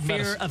 No,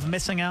 Fear of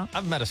missing out?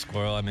 I've met a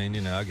squirrel. I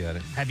mean, I get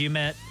it. Have you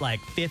met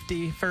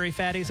 50 furry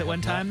fatties at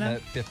one time then?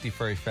 Met 50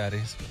 furry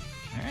fatties.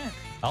 All right.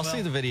 I'll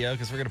see the video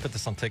because we're going to put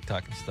this on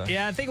TikTok and stuff.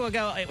 Yeah, I think we'll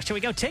go. Should we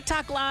go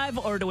TikTok live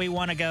or do we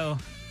want to go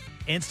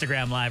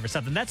Instagram live or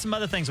something? That's some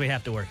other things we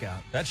have to work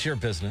out. That's your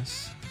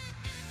business.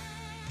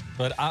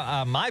 But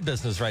my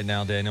business right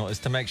now, Daniel, is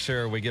to make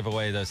sure we give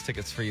away those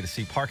tickets for you to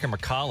see Parker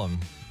McCollum.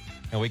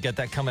 And we get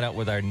that coming up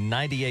with our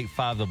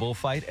 98.5 The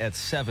Bullfight at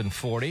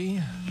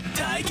 7:40.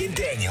 Tige and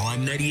Daniel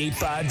on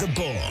 98.5 The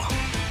Bull.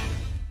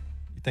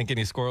 You think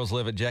any squirrels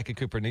live at Jackie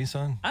Cooper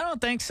Nissan? I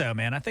don't think so,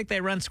 man. I think they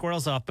run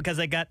squirrels off because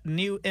they got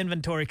new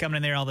inventory coming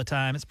in there all the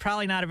time. It's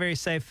probably not a very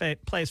safe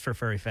place for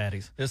furry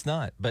fatties. It's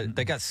not. But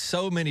they got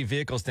so many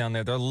vehicles down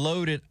there. They're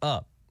loaded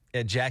up.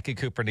 at Jackie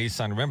Cooper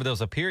Nissan. Remember, there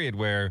was a period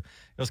where it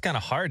was kind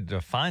of hard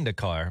to find a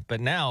car, but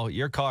now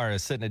your car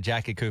is sitting at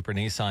Jackie Cooper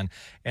Nissan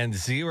and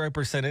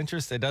 0%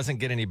 interest. It doesn't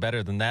get any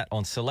better than that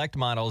on select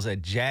models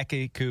at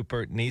Jackie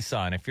Cooper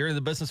Nissan. If you're in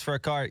the business for a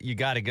car, you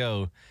got to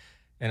go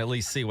and at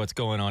least see what's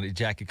going on at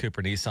Jackie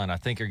Cooper Nissan. I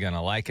think you're going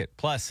to like it.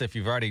 Plus, if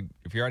you're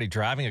already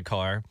driving a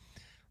car,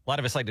 a lot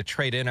of us like to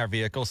trade in our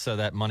vehicles so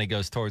that money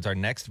goes towards our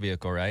next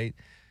vehicle, right?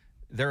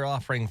 They're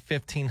offering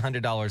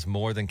 $1,500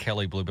 more than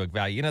Kelley Blue Book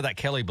value. You know that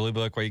Kelley Blue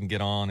Book where you can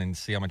get on and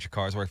see how much your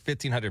car's worth?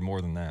 $1,500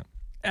 more than that.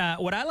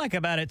 What I like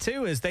about it,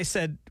 too, is they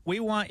said, we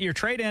want your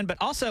trade-in, but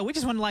also we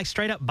just want to, like,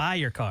 straight up buy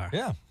your car.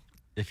 Yeah.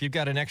 If you've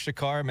got an extra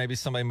car, maybe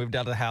somebody moved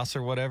out of the house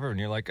or whatever, and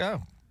you're like,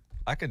 oh,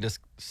 I could just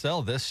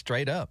sell this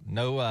straight up.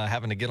 No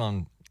having to get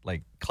on,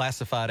 like,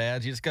 classified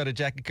ads. You just go to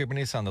Jackie Cooper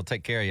Nissan. They'll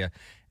take care of you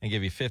and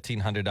give you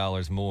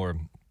 $1,500 more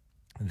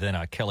than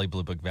a Kelley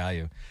Blue Book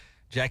value.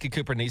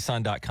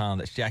 JackieCooperNissan.com.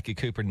 That's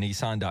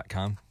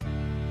JackieCooperNissan.com.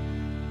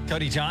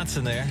 Cody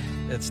Johnson there.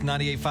 It's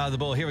 98.5 The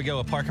Bull. Here we go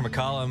with Parker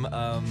McCollum.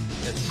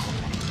 It's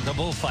the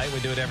Bull Fight.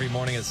 We do it every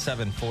morning at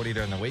 7:40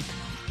 during the week.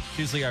 It's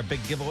usually our big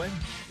giveaway.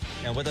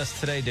 And with us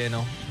today,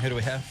 Daniel, who do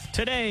we have?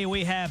 Today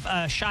we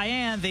have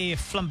Cheyenne, the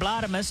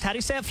phlebotomist. How do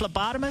you say it,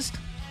 phlebotomist?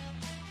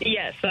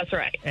 Yes, that's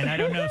right. And I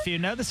don't know if you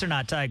know this or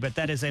not, Tig, but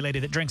that is a lady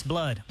that drinks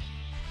blood.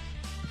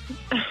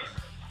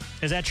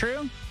 Is that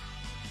true?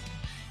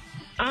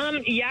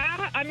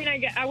 Yeah, I mean,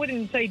 I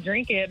wouldn't say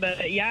drink it,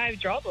 but yeah, I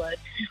draw blood.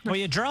 Well,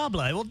 you draw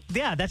blood. Well,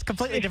 yeah, that's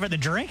completely different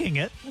than drinking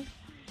it.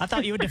 I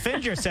thought you would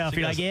defend yourself.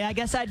 You're like, yeah, I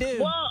guess I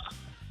do. Well,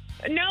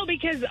 no,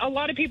 because a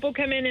lot of people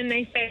come in and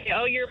they say,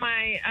 "Oh, you're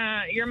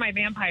my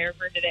vampire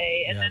for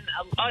today," and then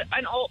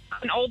an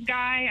old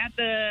guy at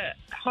the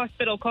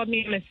hospital called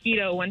me a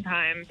mosquito one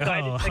time, so I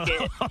just took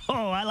it.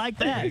 Oh, I like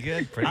that. Pretty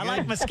good. I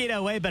like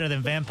mosquito way better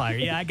than vampire.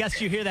 Yeah, I guess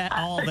you hear that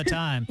all the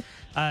time.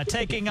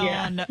 Taking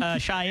on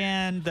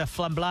Cheyenne, the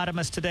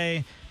phlebotomist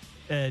today,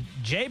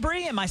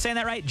 Jabri. Am I saying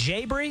that right?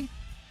 Jabri?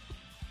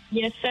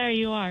 Yes, sir,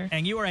 you are.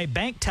 And you are a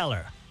bank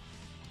teller.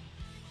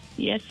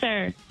 Yes,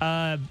 sir.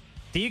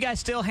 Do you guys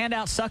still hand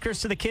out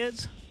suckers to the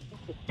kids?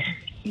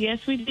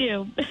 Yes, we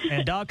do.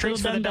 And dog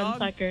treats for the dog?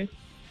 Suckers.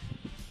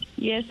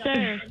 Yes,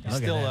 sir. You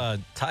still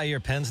tie your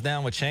pens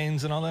down with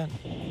chains and all that?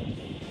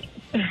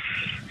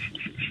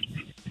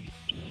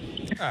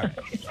 All right.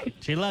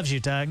 She loves you,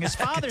 Tug. It's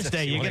Father's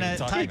Day. You're gonna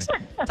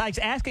Tug's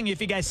asking you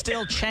if you guys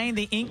still chain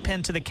the ink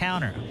pen to the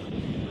counter.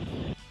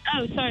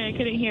 Oh, sorry, I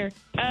couldn't hear.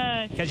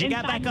 Because you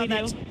got back on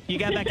that. You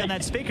got back on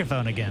that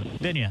speakerphone again,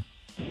 didn't you?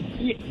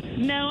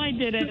 No, I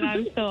didn't.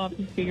 I'm still off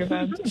the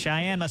speakerphone.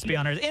 Cheyenne must be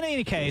on hers. In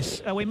any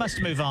case, we must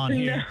move on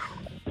here.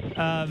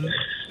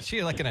 Is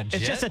she like in a jet?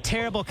 It's just a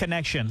terrible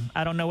connection.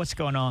 I don't know what's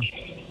going on.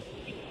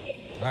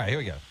 All right, here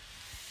we go.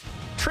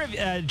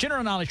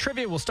 General knowledge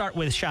trivia. We'll start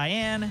with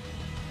Cheyenne.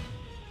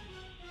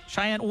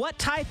 Cheyenne, what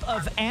type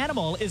of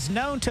animal is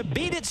known to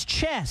beat its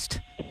chest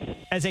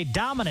as a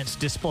dominance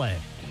display?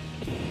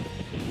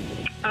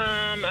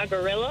 A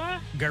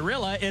gorilla?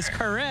 Gorilla is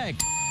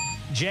correct.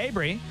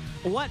 Jabri,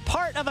 what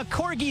part of a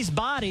corgi's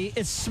body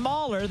is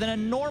smaller than a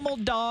normal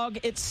dog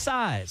its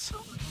size?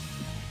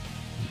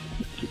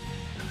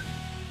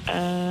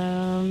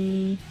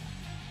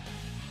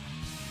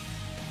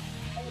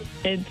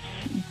 Its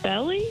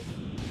belly?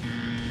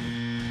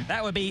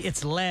 That would be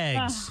its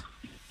legs.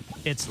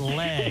 Its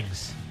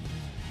legs.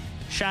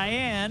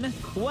 Cheyenne,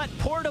 what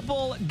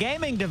portable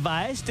gaming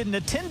device did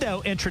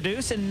Nintendo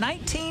introduce in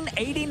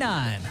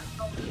 1989?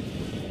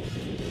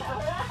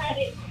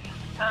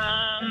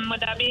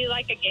 Would that be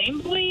like a Game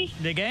Boy?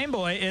 The Game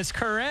Boy is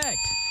correct.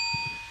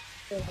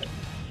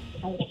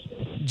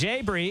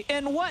 Jabri,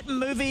 in what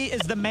movie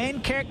is the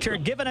main character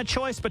given a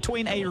choice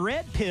between a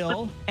red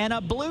pill and a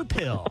blue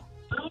pill?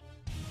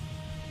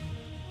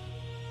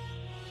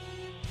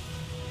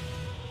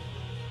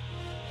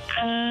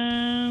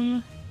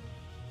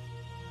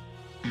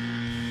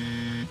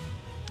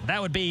 That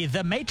would be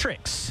The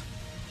Matrix.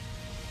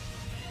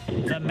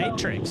 The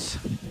Matrix.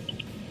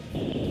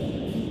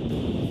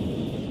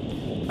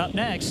 Up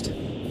next,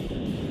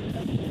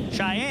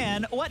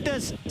 Cheyenne, what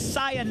does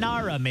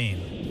sayonara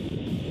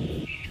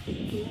mean?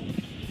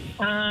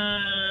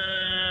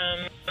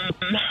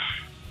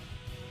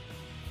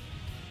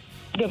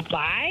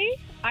 Goodbye?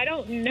 I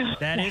don't know.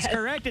 That is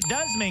correct. It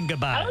does mean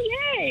goodbye. Oh,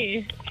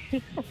 yay.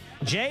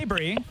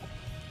 Jabri,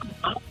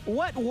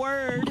 what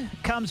word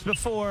comes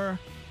before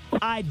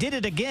I Did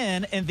It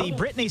Again in the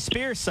Britney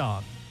Spears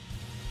song?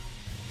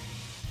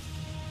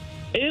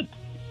 Oop.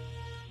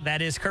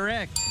 That is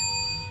correct.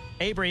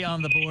 Abri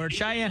on the board.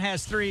 Cheyenne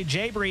has 3.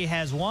 Jabri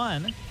has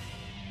 1.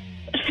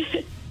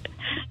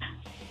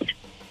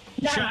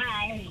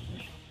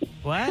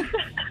 What?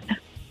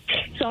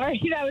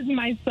 Sorry, that was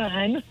my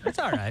son. That's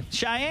all right.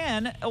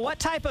 Cheyenne, what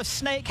type of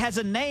snake has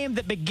a name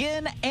that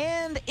begins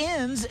and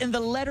ends in the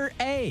letter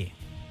A?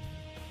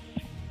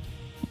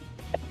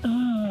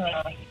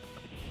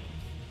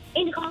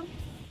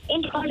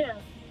 Anaconda.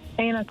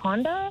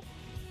 Anaconda?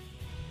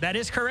 That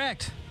is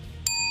correct.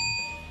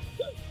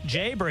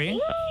 Jabri,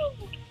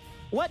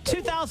 What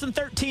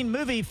 2013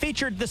 movie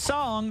featured the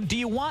song "Do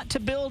You Want to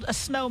Build a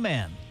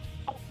Snowman"?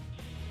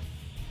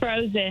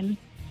 Frozen.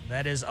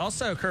 That is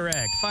also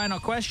correct. Final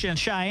question,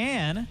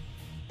 Cheyenne.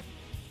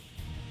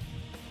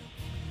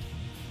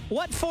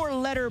 What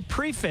four-letter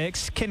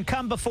prefix can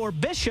come before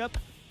bishop,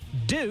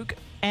 duke,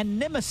 and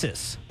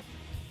nemesis?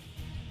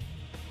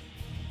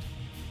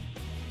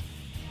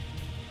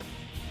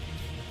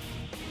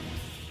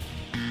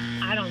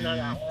 I don't know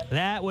that one.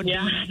 That would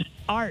Yeah. be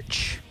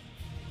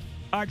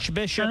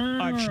Archbishop,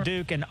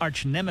 Archduke, and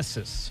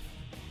Archnemesis.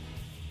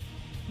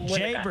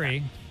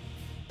 Jabri,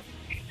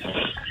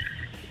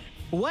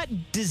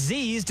 what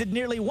disease did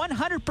nearly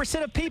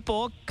 100% of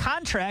people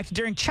contract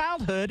during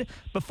childhood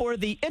before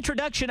the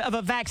introduction of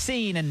a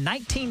vaccine in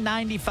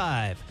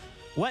 1995?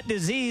 What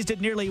disease did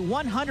nearly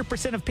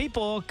 100% of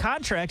people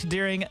contract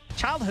during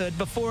childhood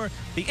before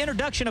the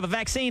introduction of a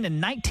vaccine in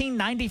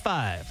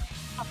 1995?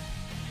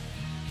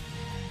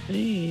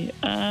 I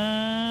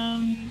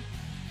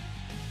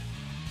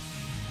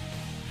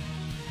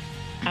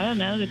don't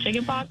know, the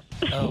chicken pox?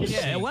 Oh,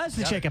 Yeah, it was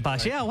the chicken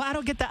pox. Yeah, well, I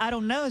don't get that. I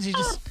don't know. You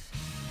just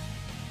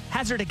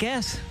hazard a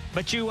guess.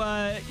 But you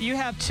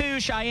have 2.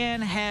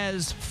 Cheyenne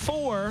has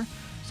 4.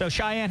 So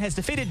Cheyenne has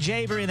defeated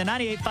Jabri in the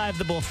 98.5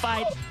 The Bull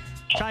fight.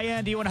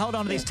 Cheyenne, do you want to hold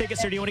on to these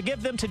tickets or do you want to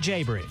give them to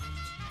Jabri?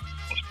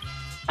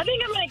 I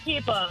think I'm going to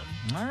keep them.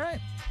 All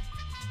right.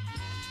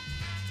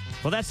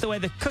 Well, that's the way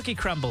the cookie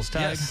crumbles,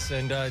 Tug. Yes,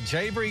 and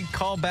Jabri,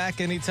 call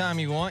back anytime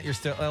you want. You're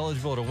still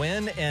eligible to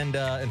win. And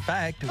in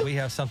fact, we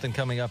have something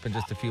coming up in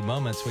just a few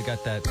moments. We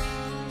got that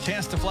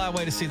chance to fly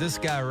away to see this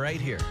guy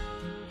right here,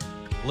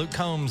 Luke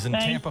Combs in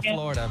Thank Tampa, you.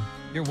 Florida.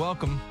 You're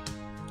welcome.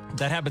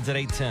 That happens at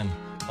 8:10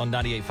 on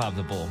 98.5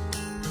 The Bull.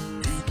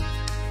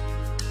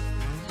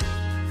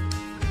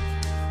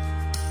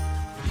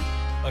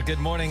 Good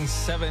morning,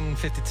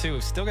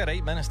 7:52. Still got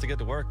 8 minutes to get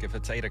to work if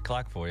it's 8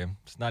 o'clock for you.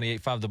 It's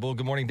 98.5 The Bull.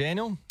 Good morning,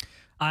 Daniel.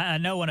 I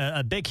know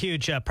a big,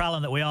 huge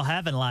problem that we all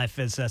have in life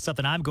is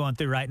something I'm going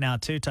through right now,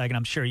 too, Tug, and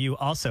I'm sure you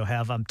also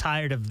have. I'm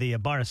tired of the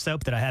bar of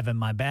soap that I have in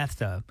my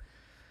bathtub.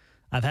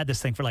 I've had this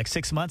thing for like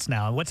 6 months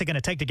now. What's it going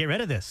to take to get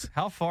rid of this?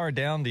 How far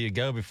down do you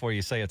go before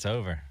you say it's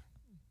over?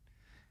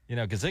 You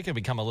know, because it can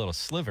become a little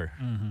sliver.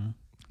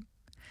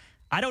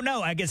 I don't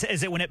know. I guess,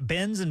 is it when it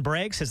bends and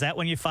breaks? Is that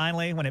when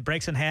when it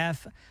breaks in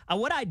half?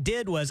 What I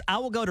did was I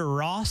will go to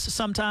Ross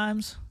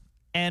sometimes,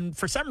 and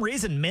for some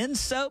reason, men's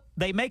soap,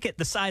 they make it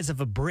the size of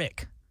a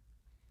brick.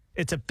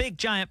 It's a big,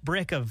 giant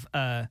brick of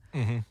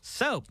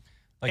soap.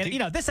 Like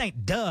And, this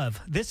ain't Dove.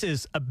 This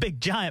is a big,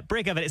 giant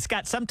brick of it. It's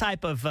got some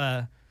type of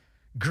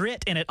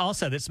grit in it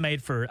also that's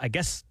made for, I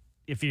guess,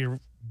 if you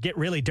get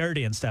really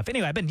dirty and stuff.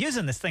 Anyway, I've been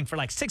using this thing for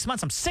like 6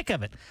 months. I'm sick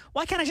of it.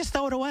 Why can't I just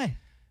throw it away?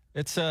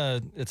 It's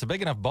a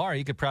big enough bar.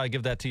 You could probably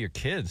give that to your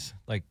kids,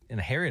 like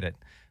inherit it.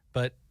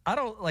 But I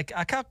don't like.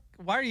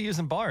 Why are you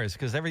using bars?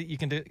 Because you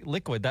can do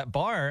liquid. That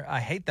bar,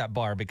 I hate that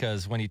bar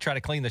because when you try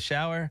to clean the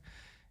shower,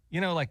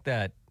 like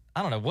that.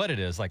 I don't know what it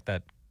is, like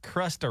that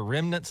crust or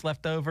remnants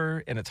left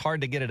over, and it's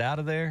hard to get it out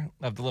of there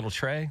of the little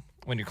tray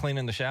when you're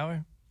cleaning the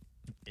shower.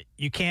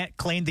 You can't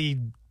clean the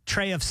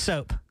tray of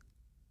soap.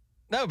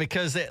 No,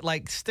 because it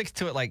like sticks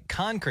to it like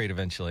concrete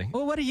eventually.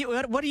 Well, what are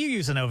you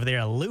using over there?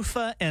 A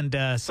loofah and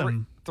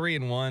some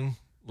 3-in-1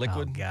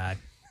 liquid. Oh God!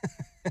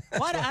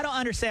 I don't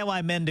understand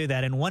why men do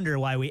that and wonder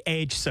why we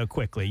age so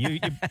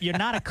quickly. You're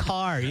not a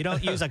car. You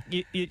don't use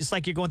it's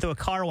like you're going through a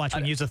car wash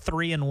and use a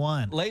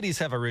 3-in-1. Ladies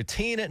have a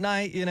routine at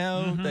night.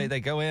 They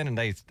go in and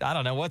I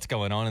don't know what's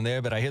going on in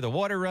there, but I hear the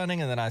water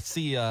running and then I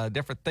see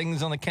different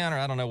things on the counter.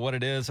 I don't know what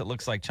it is. It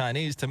looks like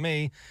Chinese to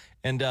me.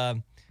 And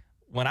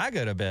when I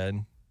go to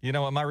bed, you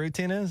know what my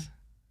routine is?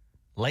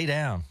 Lay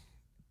down.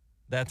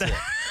 That's it.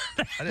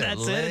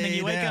 That's it. And then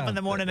you wake up in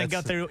the morning and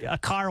go through a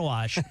car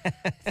wash.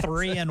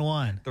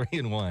 3-in-1.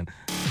 3-in-1.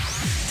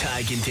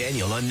 Tige and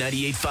Daniel on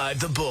 98.5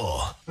 The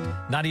Bull.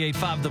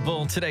 98.5 The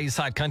Bull. Today's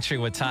Hot Country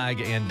with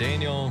Tige and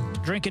Daniel.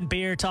 Drinking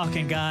beer,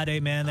 talking God,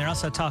 amen. They're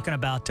also talking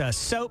about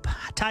soap.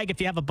 Tige, if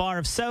you have a bar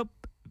of soap,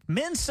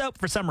 men's soap,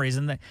 for some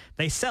reason,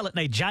 they sell it in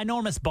a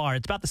ginormous bar.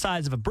 It's about the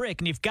size of a brick,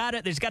 and you've got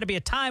it. There's got to be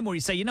a time where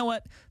you say, you know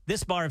what,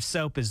 this bar of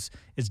soap is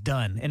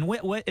done. And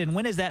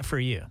when is that for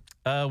you?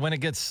 When it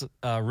gets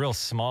real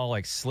small,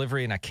 like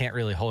slivery, and I can't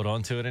really hold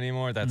on to it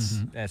anymore,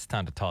 that's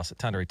time to toss it,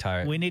 time to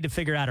retire it. We need to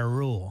figure out a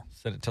rule.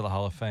 Send it to the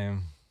Hall of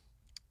Fame.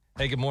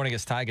 Hey, good morning.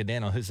 It's Tige and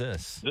Daniel. Who's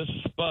this? This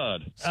is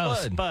Spud. Oh,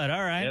 Spud.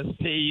 All right.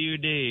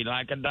 S-P-U-D,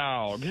 like a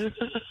dog.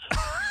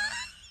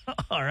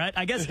 All right.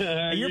 I guess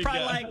you're you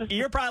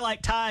probably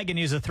like Tige and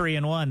use a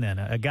 3-in-1 then.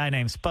 A guy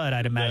named Spud,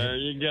 I'd imagine. There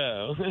you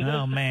go.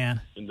 Oh,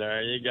 man.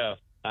 There you go.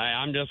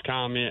 I'm just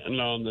commenting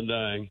on the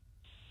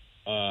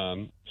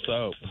dang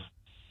soap.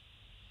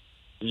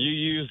 You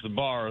use the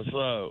bar of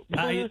soap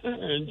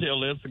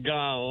until it's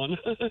gone.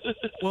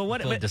 Well,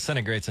 Until it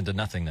disintegrates into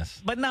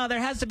nothingness. But no, there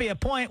has to be a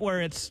point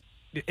where it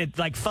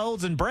like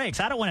folds and breaks.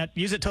 I don't want to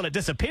use it till it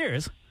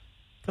disappears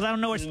because I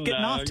don't know where it's getting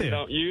off to. You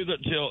don't use it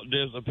till it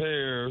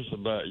disappears,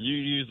 but you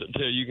use it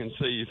till you can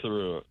see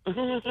through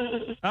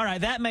it. All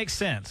right, that makes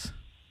sense.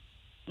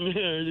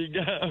 There you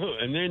go.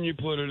 And then you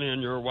put it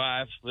in your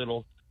wife's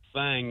little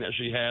thing that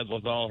she has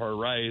with all her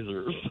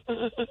razors.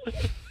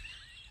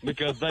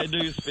 Because they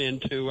do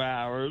spend 2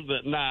 hours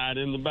at night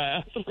in the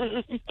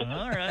bathroom.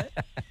 All right.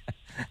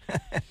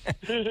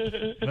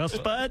 Well,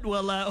 Spud,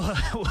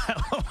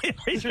 we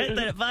appreciate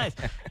that advice.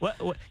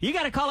 You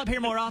got to call up here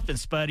more often,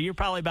 Spud. You're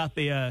probably about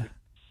the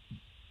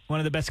one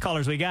of the best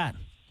callers we got.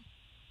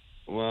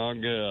 Well,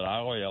 good.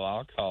 I will.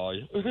 I'll call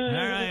you. All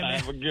right, man.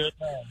 Have a good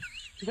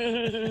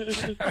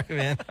day. All right,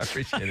 man. I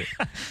appreciate it.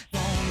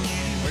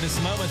 We're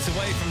just moments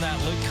away from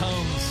that Luke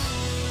Combs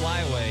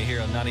flyaway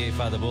here on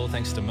 98.5 The Bull,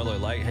 thanks to Miller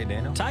Lite. Hey,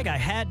 Daniel. Tig, I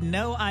had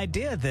no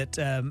idea that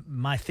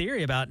my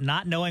theory about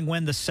not knowing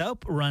when the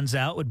soap runs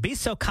out would be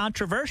so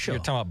controversial.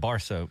 You're talking about bar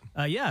soap.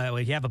 Yeah,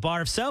 we have a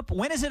bar of soap.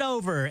 When is it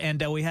over?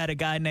 And we had a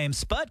guy named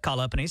Spud call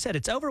up, and he said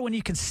it's over when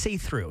you can see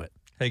through it.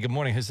 Hey, good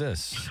morning. Who's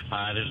this?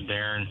 Hi, this is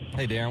Darren.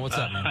 Hey, Darren. What's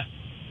up, man?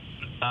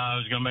 I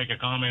was going to make a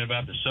comment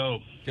about the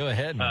soap. Go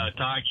ahead, man.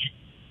 Tig,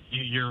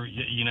 you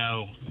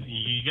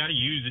got to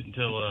use it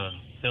until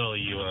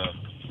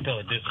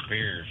it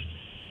disappears.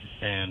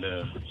 And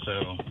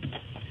so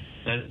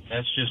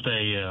that's just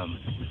a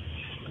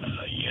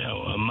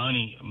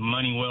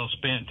money well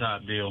spent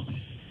type deal.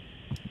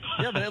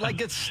 Yeah, but it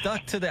gets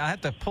stuck to I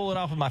have to pull it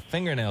off with my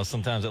fingernails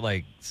sometimes. It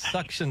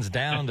suctions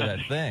down to that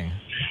thing.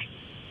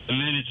 And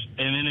then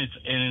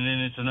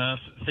it's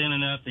thin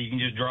enough that you can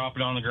just drop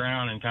it on the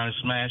ground and kind of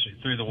smash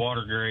it through the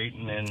water grate,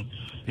 and then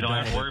you don't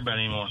have to worry about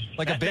it anymore.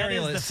 Like a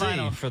burial at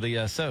sea for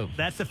the soap.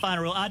 That's the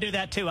final rule. I do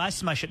that too. I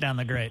smush it down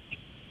the grate.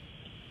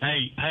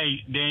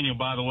 Hey, Daniel,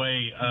 by the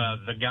way,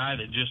 the guy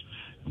that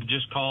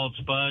just called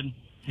Spud,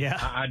 yeah,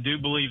 I do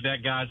believe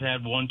that guy's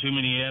had one too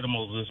many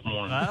edibles this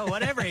morning.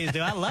 Whatever he's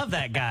doing, I love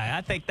that guy.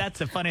 I think that's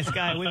the funniest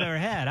guy we've ever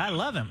had. I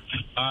love him.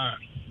 All right.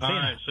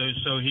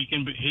 So he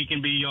can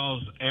be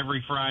y'all's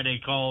every Friday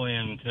call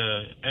in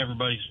to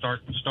everybody's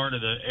start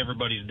of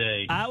everybody's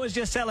day. I was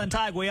just telling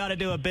Tig we ought to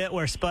do a bit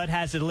where Spud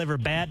has to deliver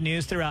bad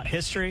news throughout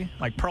history,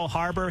 like Pearl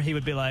Harbor. He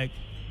would be like,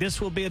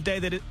 "This will be a day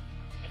that it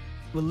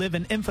will live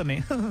in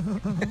infamy."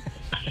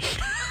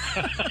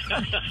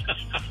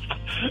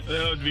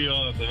 That would be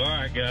awesome. All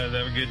right, guys,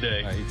 have a good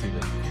day. All right, you too,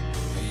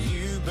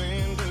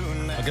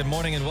 well, good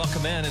morning and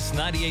welcome in. It's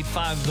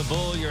 98.5 The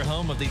Bull, your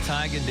home of the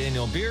Tige and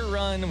Daniel Beer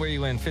Run, where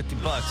you win $50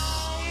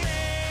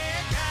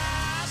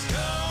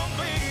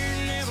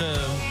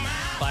 to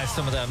buy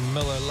some of that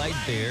Miller Lite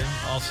beer.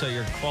 Also,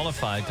 you're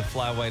qualified to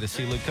fly away to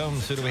see Luke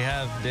Combs. Who do we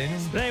have, Daniel?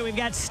 Today we've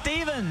got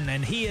Steven,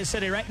 and he is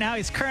sitting right now.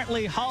 He's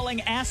currently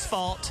hauling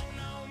asphalt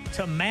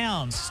to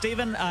Mounds.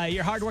 Steven,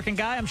 you're a hardworking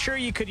guy. I'm sure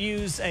you could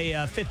use a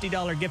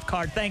 $50 gift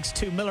card thanks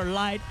to Miller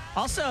Lite.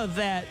 Also,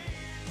 that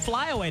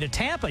flyaway to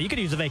Tampa. You could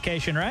use a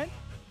vacation, right?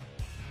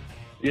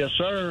 Yes,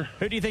 sir.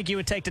 Who do you think you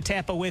would take to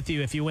Tampa with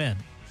you if you win?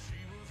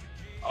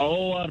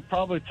 Oh, I'd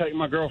probably take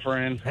my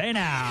girlfriend. Hey,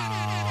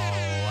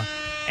 now.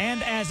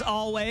 And as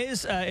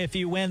always, if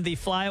you win the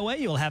flyaway,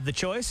 you'll have the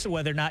choice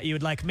whether or not you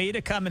would like me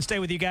to come and stay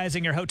with you guys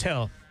in your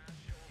hotel.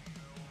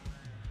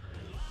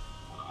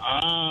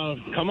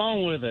 Come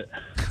on with it.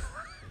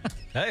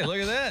 Hey, look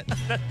at that.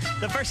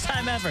 The first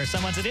time ever.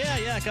 Someone said,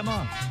 yeah, come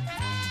on.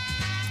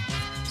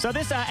 So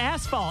this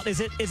asphalt,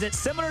 is it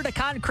similar to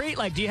concrete?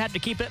 Like, do you have to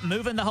keep it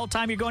moving the whole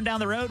time you're going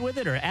down the road with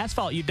it? Or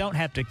asphalt, you don't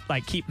have to,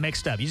 keep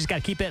mixed up. You just got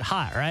to keep it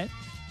hot, right?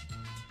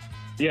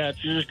 Yeah,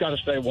 you just got to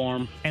stay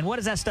warm. And what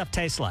does that stuff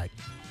taste like?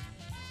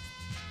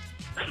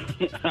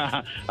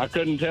 I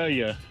couldn't tell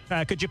you.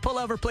 Could you pull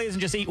over, please,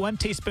 and just eat 1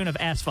 teaspoon of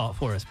asphalt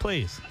for us,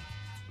 please?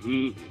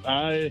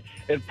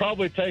 It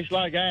probably tastes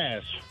like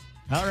ass.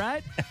 All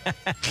right.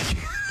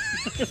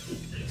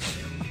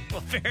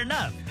 Well, fair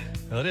enough.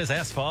 Well, it is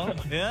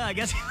asphalt. Yeah, I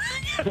guess.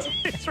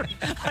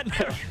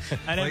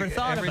 I never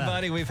thought about it.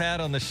 Everybody we've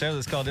had on the show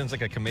that's called in is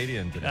like a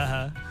comedian today.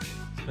 Uh-huh.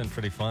 It's been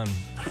pretty fun.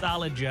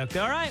 Solid joke.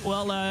 All right,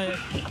 well,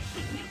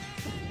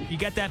 you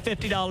got that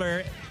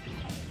 $50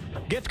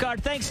 gift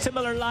card thanks to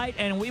Miller Lite,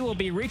 and we will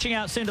be reaching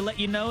out soon to let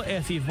you know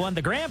if you've won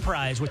the grand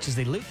prize, which is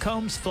the Luke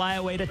Combs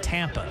Flyaway to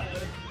Tampa.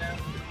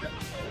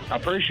 I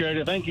appreciate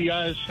it. Thank you,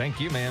 guys. Thank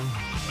you, man.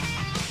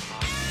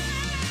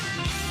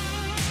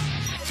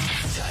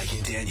 Tige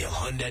and Daniel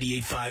on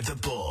 98.5 The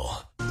Bull.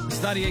 It's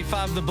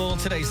 98.5 The Bull.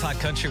 Today's Hot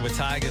Country with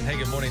Tige. And hey,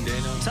 good morning,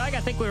 Daniel. Tige, I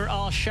think we were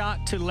all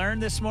shocked to learn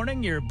this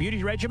morning your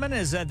beauty regimen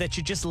is that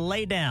you just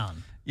lay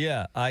down.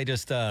 Yeah, I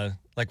just,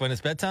 when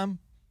it's bedtime,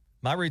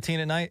 my routine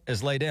at night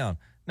is lay down.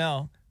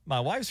 Now, my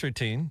wife's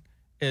routine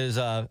is,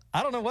 I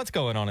don't know what's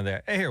going on in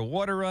there. I hear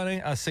water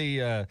running. I see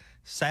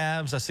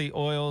salves. I see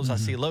oils. I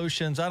see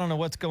lotions. I don't know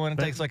what's going on.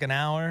 It takes like an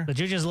hour. But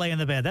you just lay in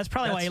the bed. That's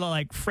probably why you look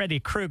like Freddy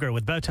Krueger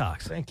with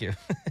Botox. Thank you.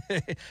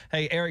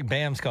 Hey, Eric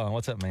Bam's calling.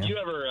 What's up, man? You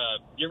ever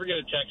get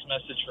a text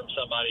message from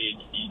somebody,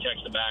 you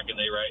text them back and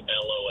they write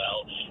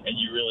LOL, and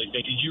you really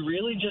think, did you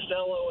really just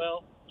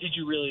LOL? Did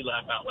you really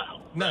laugh out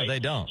loud? No, right? they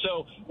don't.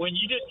 So when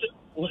you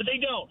they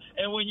don't.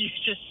 And when you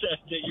just said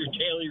that your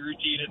daily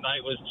routine at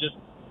night was just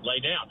lay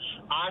down,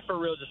 I for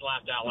real just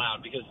laughed out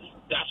loud because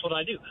that's what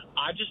I do.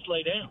 I just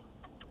lay down.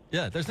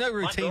 Yeah, there's no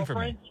routine for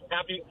me.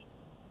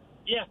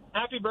 Yeah,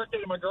 happy birthday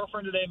to my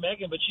girlfriend today,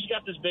 Megan, but she's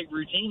got this big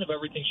routine of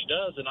everything she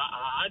does, and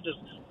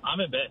I'm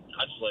in bed.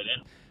 I just lay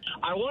down.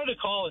 I wanted to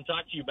call and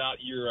talk to you about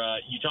you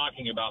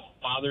talking about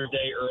Father's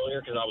Day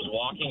earlier because I was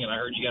walking and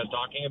I heard you guys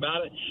talking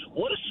about it.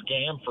 What a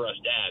scam for us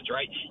dads,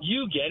 right?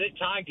 You get it,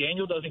 Ty.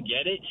 Daniel doesn't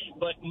get it,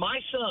 but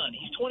my son,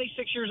 he's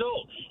 26 years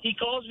old. He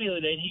calls me the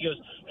other day and he goes,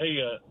 "Hey,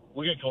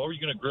 we're gonna come over.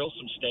 You're gonna grill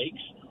some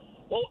steaks."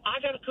 Well,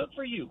 I got to cook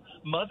for you.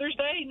 Mother's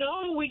Day?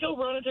 No, we go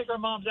run and take our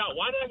moms out.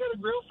 Why do I got to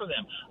grill for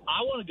them?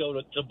 I want to go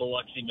to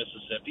Biloxi,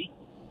 Mississippi.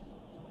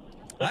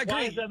 I agree.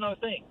 Why is that not a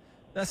thing?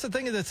 That's the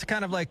thing that's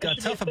kind of like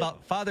tough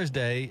about Father's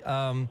Day.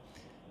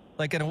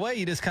 Like, in a way,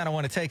 you just kind of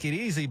want to take it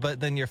easy,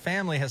 but then your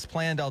family has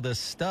planned all this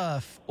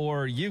stuff,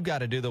 or you got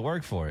to do the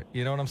work for it.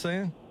 You know what I'm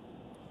saying?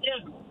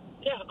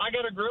 Yeah, I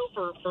got a grill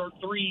for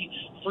three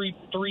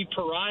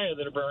pariah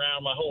that have been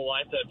around my whole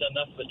life that I've done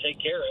nothing but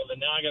take care of, and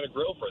now I got a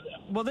grill for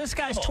them. Well, this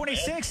guy's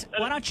 26.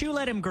 Why don't you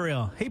let him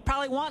grill? He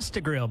probably wants to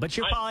grill, but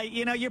you're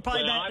probably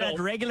that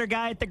regular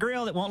guy at the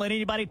grill that won't let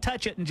anybody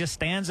touch it and just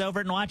stands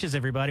over it and watches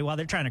everybody while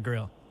they're trying to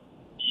grill.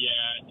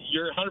 Yeah,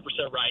 you're 100%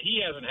 right.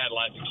 He hasn't had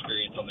life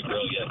experience on the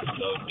grill yet,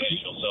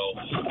 Daniel.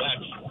 So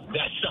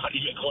that's not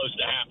even close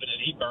to happening.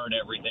 He burned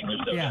everything.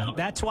 There's no doubt.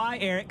 That's why,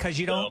 Eric, because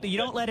you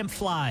don't let him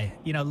fly.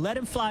 Let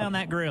him fly on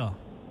that grill.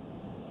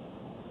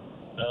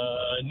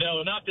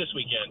 No, not this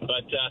weekend.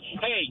 But,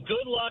 hey,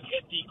 good luck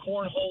at the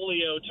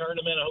Cornholio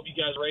tournament. I hope you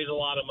guys raise a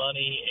lot of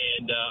money,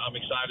 and I'm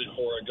excited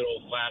for a good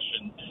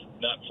old-fashioned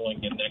nut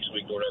flinging next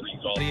week or whatever you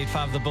call it.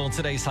 88.5 The Bull,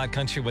 today's Hot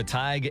Country with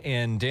Tige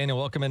and Daniel.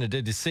 Welcome into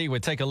Did You See?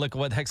 We'll take a look at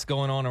what the heck's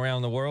going on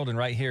around the world, and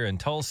right here in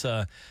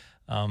Tulsa,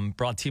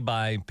 brought to you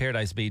by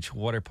Paradise Beach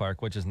Water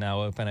Park, which is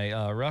now open.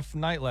 A rough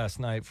night last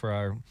night for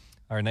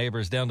our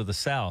neighbors down to the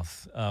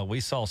south. We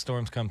saw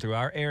storms come through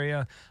our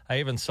area. I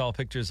even saw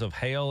pictures of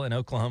hail in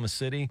Oklahoma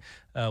City.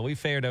 We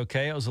fared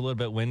okay. It was a little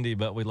bit windy,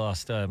 but we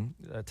lost,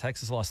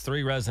 Texas lost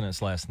 3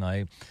 residents last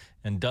night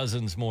and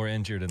dozens more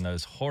injured in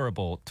those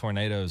horrible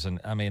tornadoes. And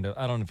I mean,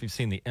 I don't know if you've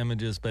seen the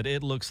images, but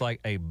it looks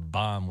like a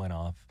bomb went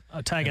off.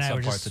 Tige and I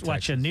were just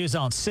watching News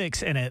on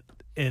 6, and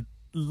it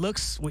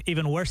looks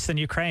even worse than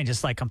Ukraine,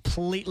 just like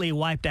completely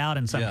wiped out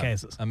in some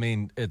cases. I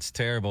mean, it's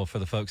terrible for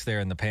the folks there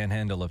in the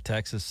panhandle of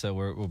Texas, so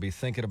we'll be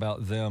thinking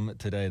about them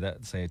today.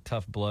 That's a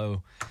tough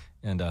blow,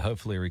 and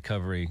hopefully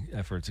recovery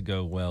efforts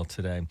go well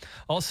today.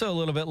 Also, a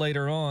little bit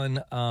later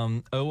on,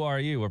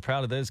 ORU, we're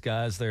proud of those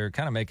guys. They're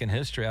kind of making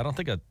history. I don't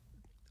think a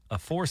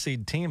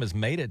 4-seed team has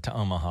made it to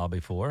Omaha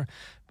before,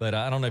 but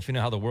I don't know if you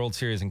know how the World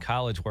Series in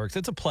college works.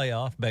 It's a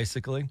playoff,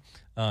 basically.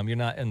 You're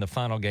not in the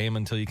final game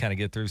until you kind of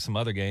get through some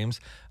other games.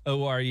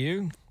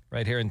 ORU,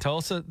 right here in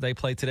Tulsa, they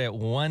play today at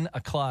 1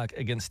 o'clock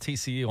against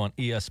TCU on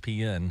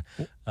ESPN.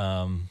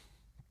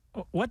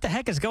 What the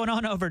heck is going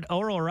on over at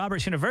Oral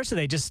Roberts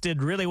University? They just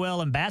did really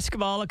well in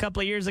basketball a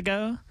couple of years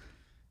ago.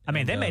 I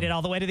mean, they made it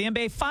all the way to the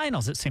NBA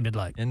Finals, it seemed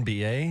like.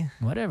 NBA?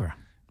 Whatever.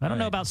 I don't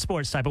know about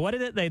sports type, but what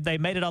did it? They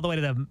made it all the way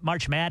to the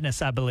March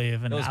Madness, I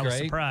believe, and I was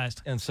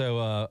surprised. And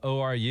so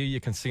ORU, you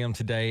can see them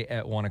today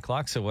at 1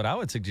 o'clock. So what I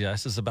would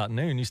suggest is about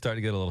noon, you start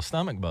to get a little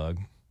stomach bug.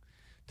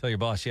 Tell your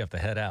boss you have to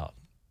head out,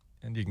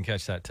 and you can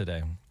catch that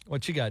today.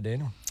 What you got,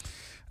 Daniel?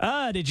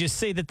 Did you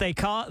see that they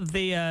caught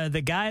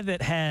the guy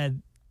that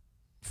had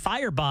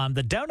firebombed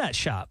the donut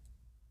shop?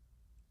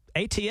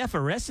 ATF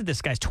arrested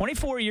this guy. He's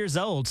 24 years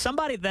old.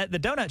 Somebody that the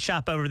donut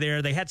shop over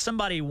there, they had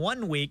somebody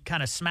 1 week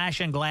kind of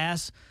smashing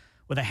glass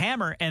with a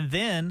hammer, and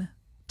then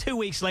 2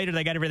 weeks later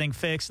they got everything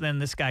fixed. Then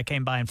this guy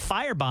came by and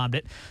firebombed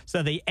it.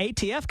 So the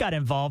ATF got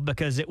involved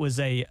because it was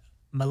a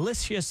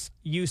malicious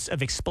use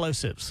of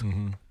explosives.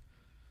 Mm-hmm.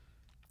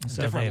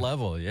 So different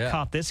level, yeah.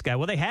 Caught this guy.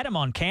 Well, they had him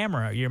on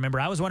camera. You remember?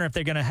 I was wondering if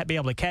they're going to be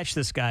able to catch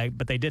this guy,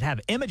 but they did have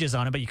images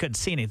on him, but you couldn't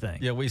see anything.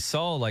 Yeah, we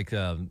saw like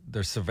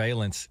their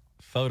surveillance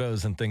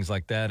photos and things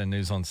like that in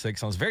News on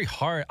 6. And it was very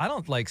hard. I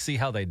don't see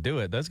how they do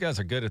it. Those guys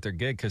are good at their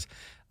gig because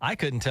I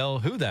couldn't tell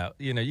who that,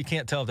 you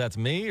can't tell if that's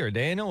me or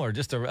Daniel or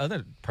just a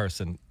other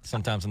person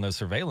sometimes in those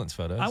surveillance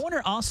photos. I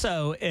wonder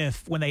also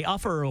if when they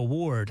offer a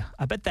reward,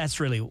 I bet that's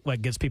really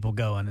what gets people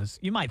going is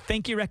you might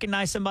think you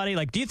recognize somebody.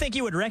 Like, do you think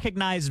you would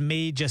recognize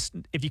me just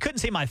if you couldn't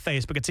see my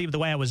face but could see the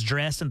way I was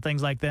dressed and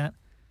things like that?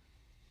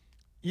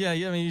 Yeah.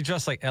 I mean, you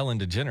dress like Ellen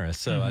DeGeneres.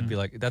 So I'd be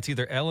like, that's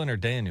either Ellen or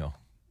Daniel.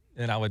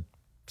 And I would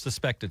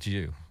suspect it's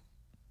you.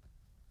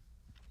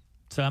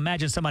 So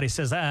imagine somebody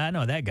says, I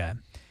know that guy.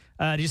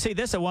 Did you see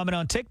this? A woman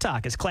on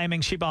TikTok is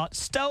claiming she bought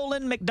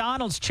stolen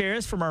McDonald's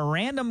chairs from a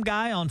random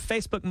guy on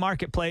Facebook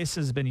Marketplace,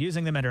 has been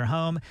using them at her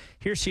home.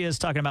 Here she is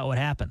talking about what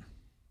happened.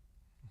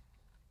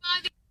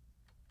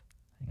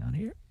 Hang on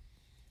here.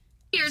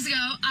 Years ago,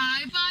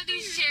 I bought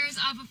these chairs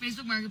off of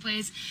Facebook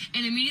Marketplace,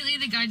 and immediately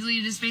the guy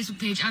deleted his Facebook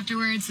page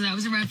afterwards, so that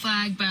was a red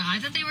flag, but I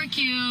thought they were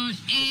cute,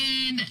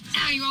 and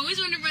I always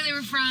wondered where they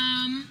were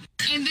from.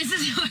 And this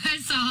is what I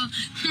saw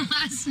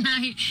last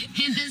night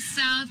in the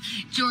South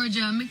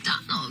Georgia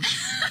McDonald's.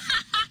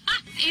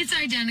 It's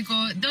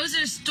identical. Those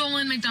are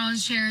stolen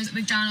McDonald's chairs.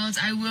 McDonald's,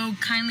 I will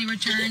kindly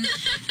return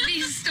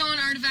these stolen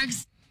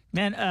artifacts.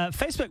 Man,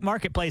 Facebook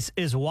Marketplace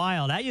is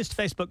wild. I used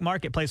Facebook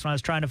Marketplace when I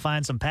was trying to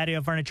find some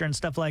patio furniture and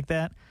stuff like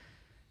that.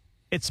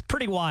 It's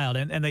pretty wild,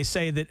 and they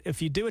say that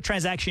if you do a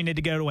transaction, you need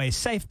to go to a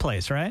safe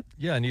place, right?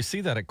 Yeah, and you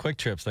see that at Quick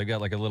Trips. They've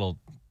got like a little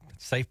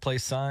safe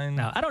place sign.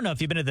 Now, I don't know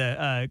if you've been to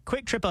the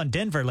Quick Trip on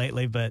Denver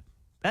lately, but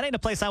that ain't a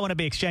place I want to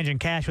be exchanging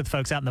cash with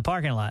folks out in the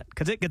parking lot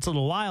because it gets a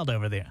little wild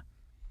over there.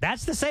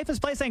 That's the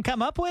safest place they can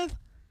come up with?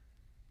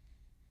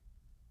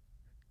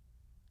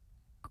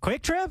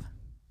 Quick Trip?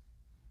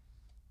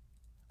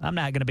 I'm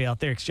not going to be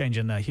out there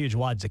exchanging huge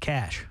wads of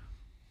cash.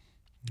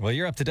 Well,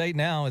 you're up to date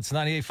now. It's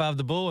 98.5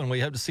 The Bull, and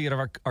we hope to see you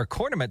at our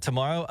tournament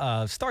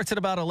tomorrow. Starts at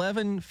about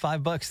 11,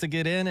 $5 to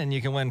get in, and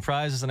you can win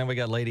prizes. And then we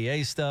got Lady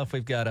A stuff.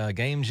 We've got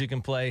games you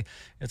can play.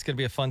 It's going to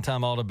be a fun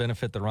time, all to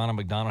benefit the Ronald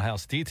McDonald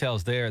House.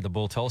 Details there at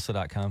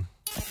thebulltulsa.com.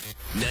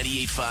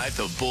 98.5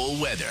 The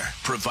Bull weather,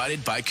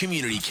 provided by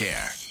Community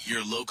Care,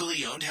 your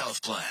locally owned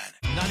health plan.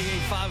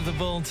 98.5 The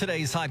Bull,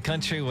 today's Hot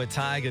Country with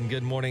Tige and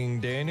Good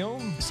Morning,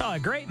 Daniel. Saw a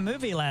great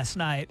movie last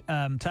night,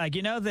 Tige.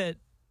 You know that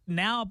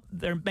now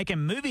they're making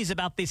movies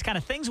about these kind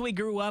of things we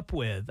grew up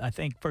with. I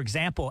think, for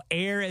example,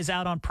 Air is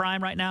out on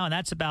Prime right now, and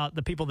that's about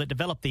the people that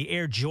developed the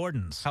Air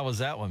Jordans. How was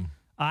that one?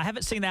 I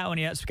haven't seen that one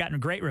yet. It's gotten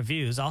great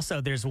reviews.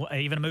 Also, there's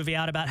even a movie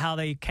out about how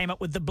they came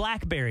up with the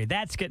BlackBerry.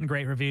 That's getting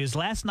great reviews.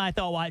 Last night,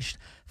 though, I watched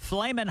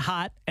Flamin'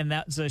 Hot, and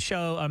that's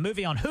a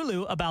movie on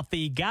Hulu about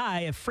the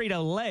guy of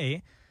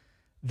Frito-Lay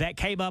that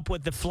came up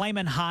with the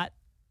Flamin' Hot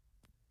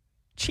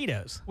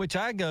Cheetos. Which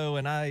I go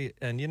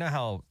and you know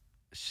how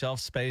shelf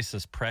space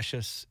is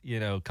precious. You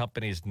know,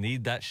 companies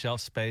need that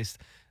shelf space.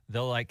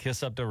 They'll like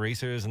kiss up to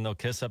Reese's and they'll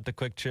kiss up to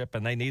Quick Trip,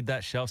 and they need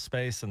that shelf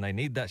space and they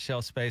need that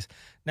shelf space.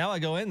 Now I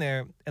go in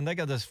there and they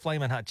got this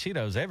Flamin' Hot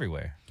Cheetos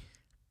everywhere.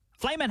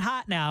 Flamin'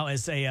 Hot now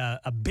is a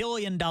 $1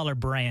 billion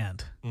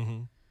brand.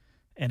 Mm-hmm.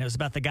 And it was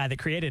about the guy that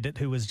created it,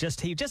 who was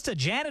just a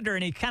janitor,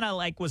 and he kind of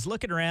like was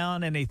looking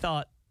around and he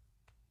thought,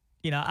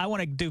 you know, I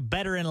want to do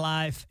better in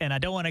life and I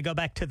don't want to go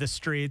back to the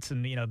streets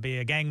and, you know, be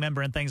a gang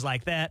member and things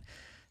like that.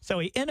 So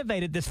he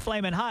innovated this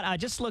Flamin' Hot. I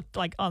just looked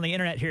like on the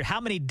internet here,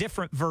 how many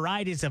different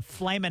varieties of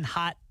Flamin'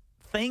 Hot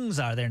things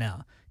are there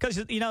now?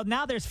 Because, you know,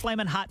 now there's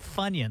Flamin' Hot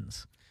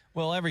Funyuns.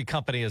 Well, every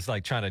company is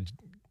like trying to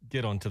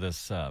get onto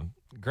this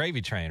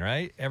gravy train,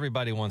 right?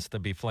 Everybody wants to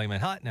be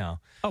Flamin' Hot now.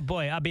 Oh,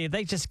 boy. I mean,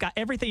 they just got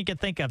everything you could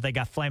think of. They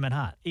got Flamin'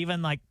 Hot.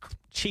 Even like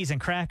cheese and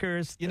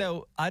crackers. You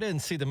know, I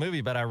didn't see the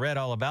movie, but I read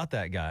all about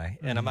that guy.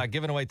 And am I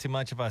giving away too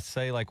much if I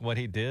say like what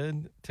he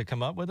did to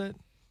come up with it?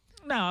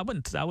 No, I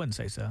wouldn't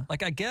say so.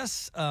 Like, I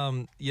guess,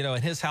 you know,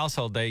 in his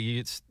household,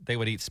 they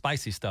would eat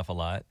spicy stuff a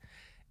lot.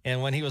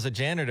 And when he was a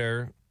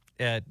janitor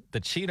at the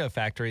Cheeto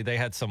factory, they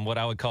had some what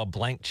I would call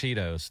blank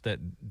Cheetos that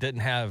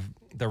didn't have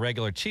the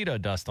regular Cheeto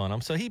dust on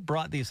them. So he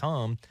brought these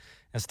home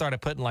and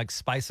started putting like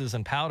spices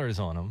and powders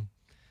on them.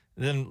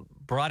 Then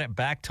brought it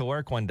back to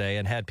work one day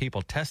and had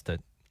people test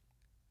it.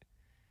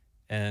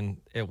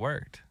 And it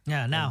worked.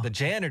 Yeah, now and the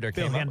janitor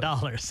came up with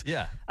 $1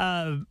 billion.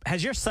 Yeah.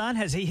 Has your son,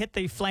 has he hit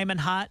the Flamin'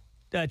 Hot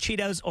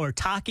Cheetos or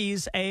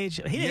Takis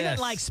age? He didn't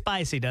like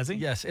spicy, does he?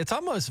 Yes, it's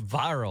almost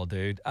viral,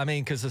 dude. I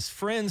mean, because his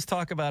friends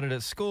talk about it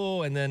at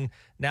school, and then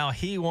now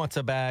he wants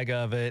a bag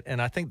of it,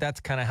 and I think that's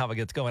kind of how it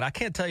gets going. I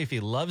can't tell you if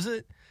he loves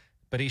it,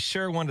 but he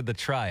sure wanted to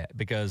try it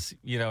because,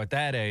 you know, at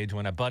that age,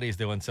 when a buddy's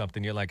doing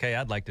something, you're like, hey,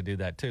 I'd like to do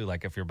that too.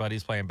 Like if your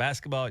buddy's playing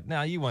basketball,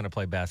 now you want to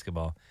play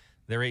basketball.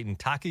 They're eating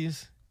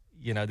Takis.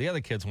 You know, the other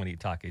kids want to eat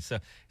Takis. So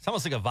it's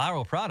almost like a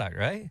viral product,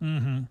 right?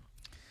 Mm-hmm.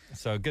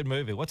 So, good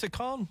movie. What's it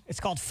called? It's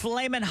called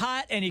Flamin'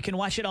 Hot, and you can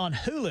watch it on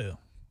Hulu.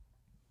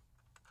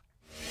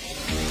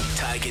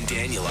 Tige and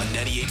Daniel on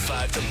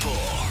 98.5 The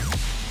Bull.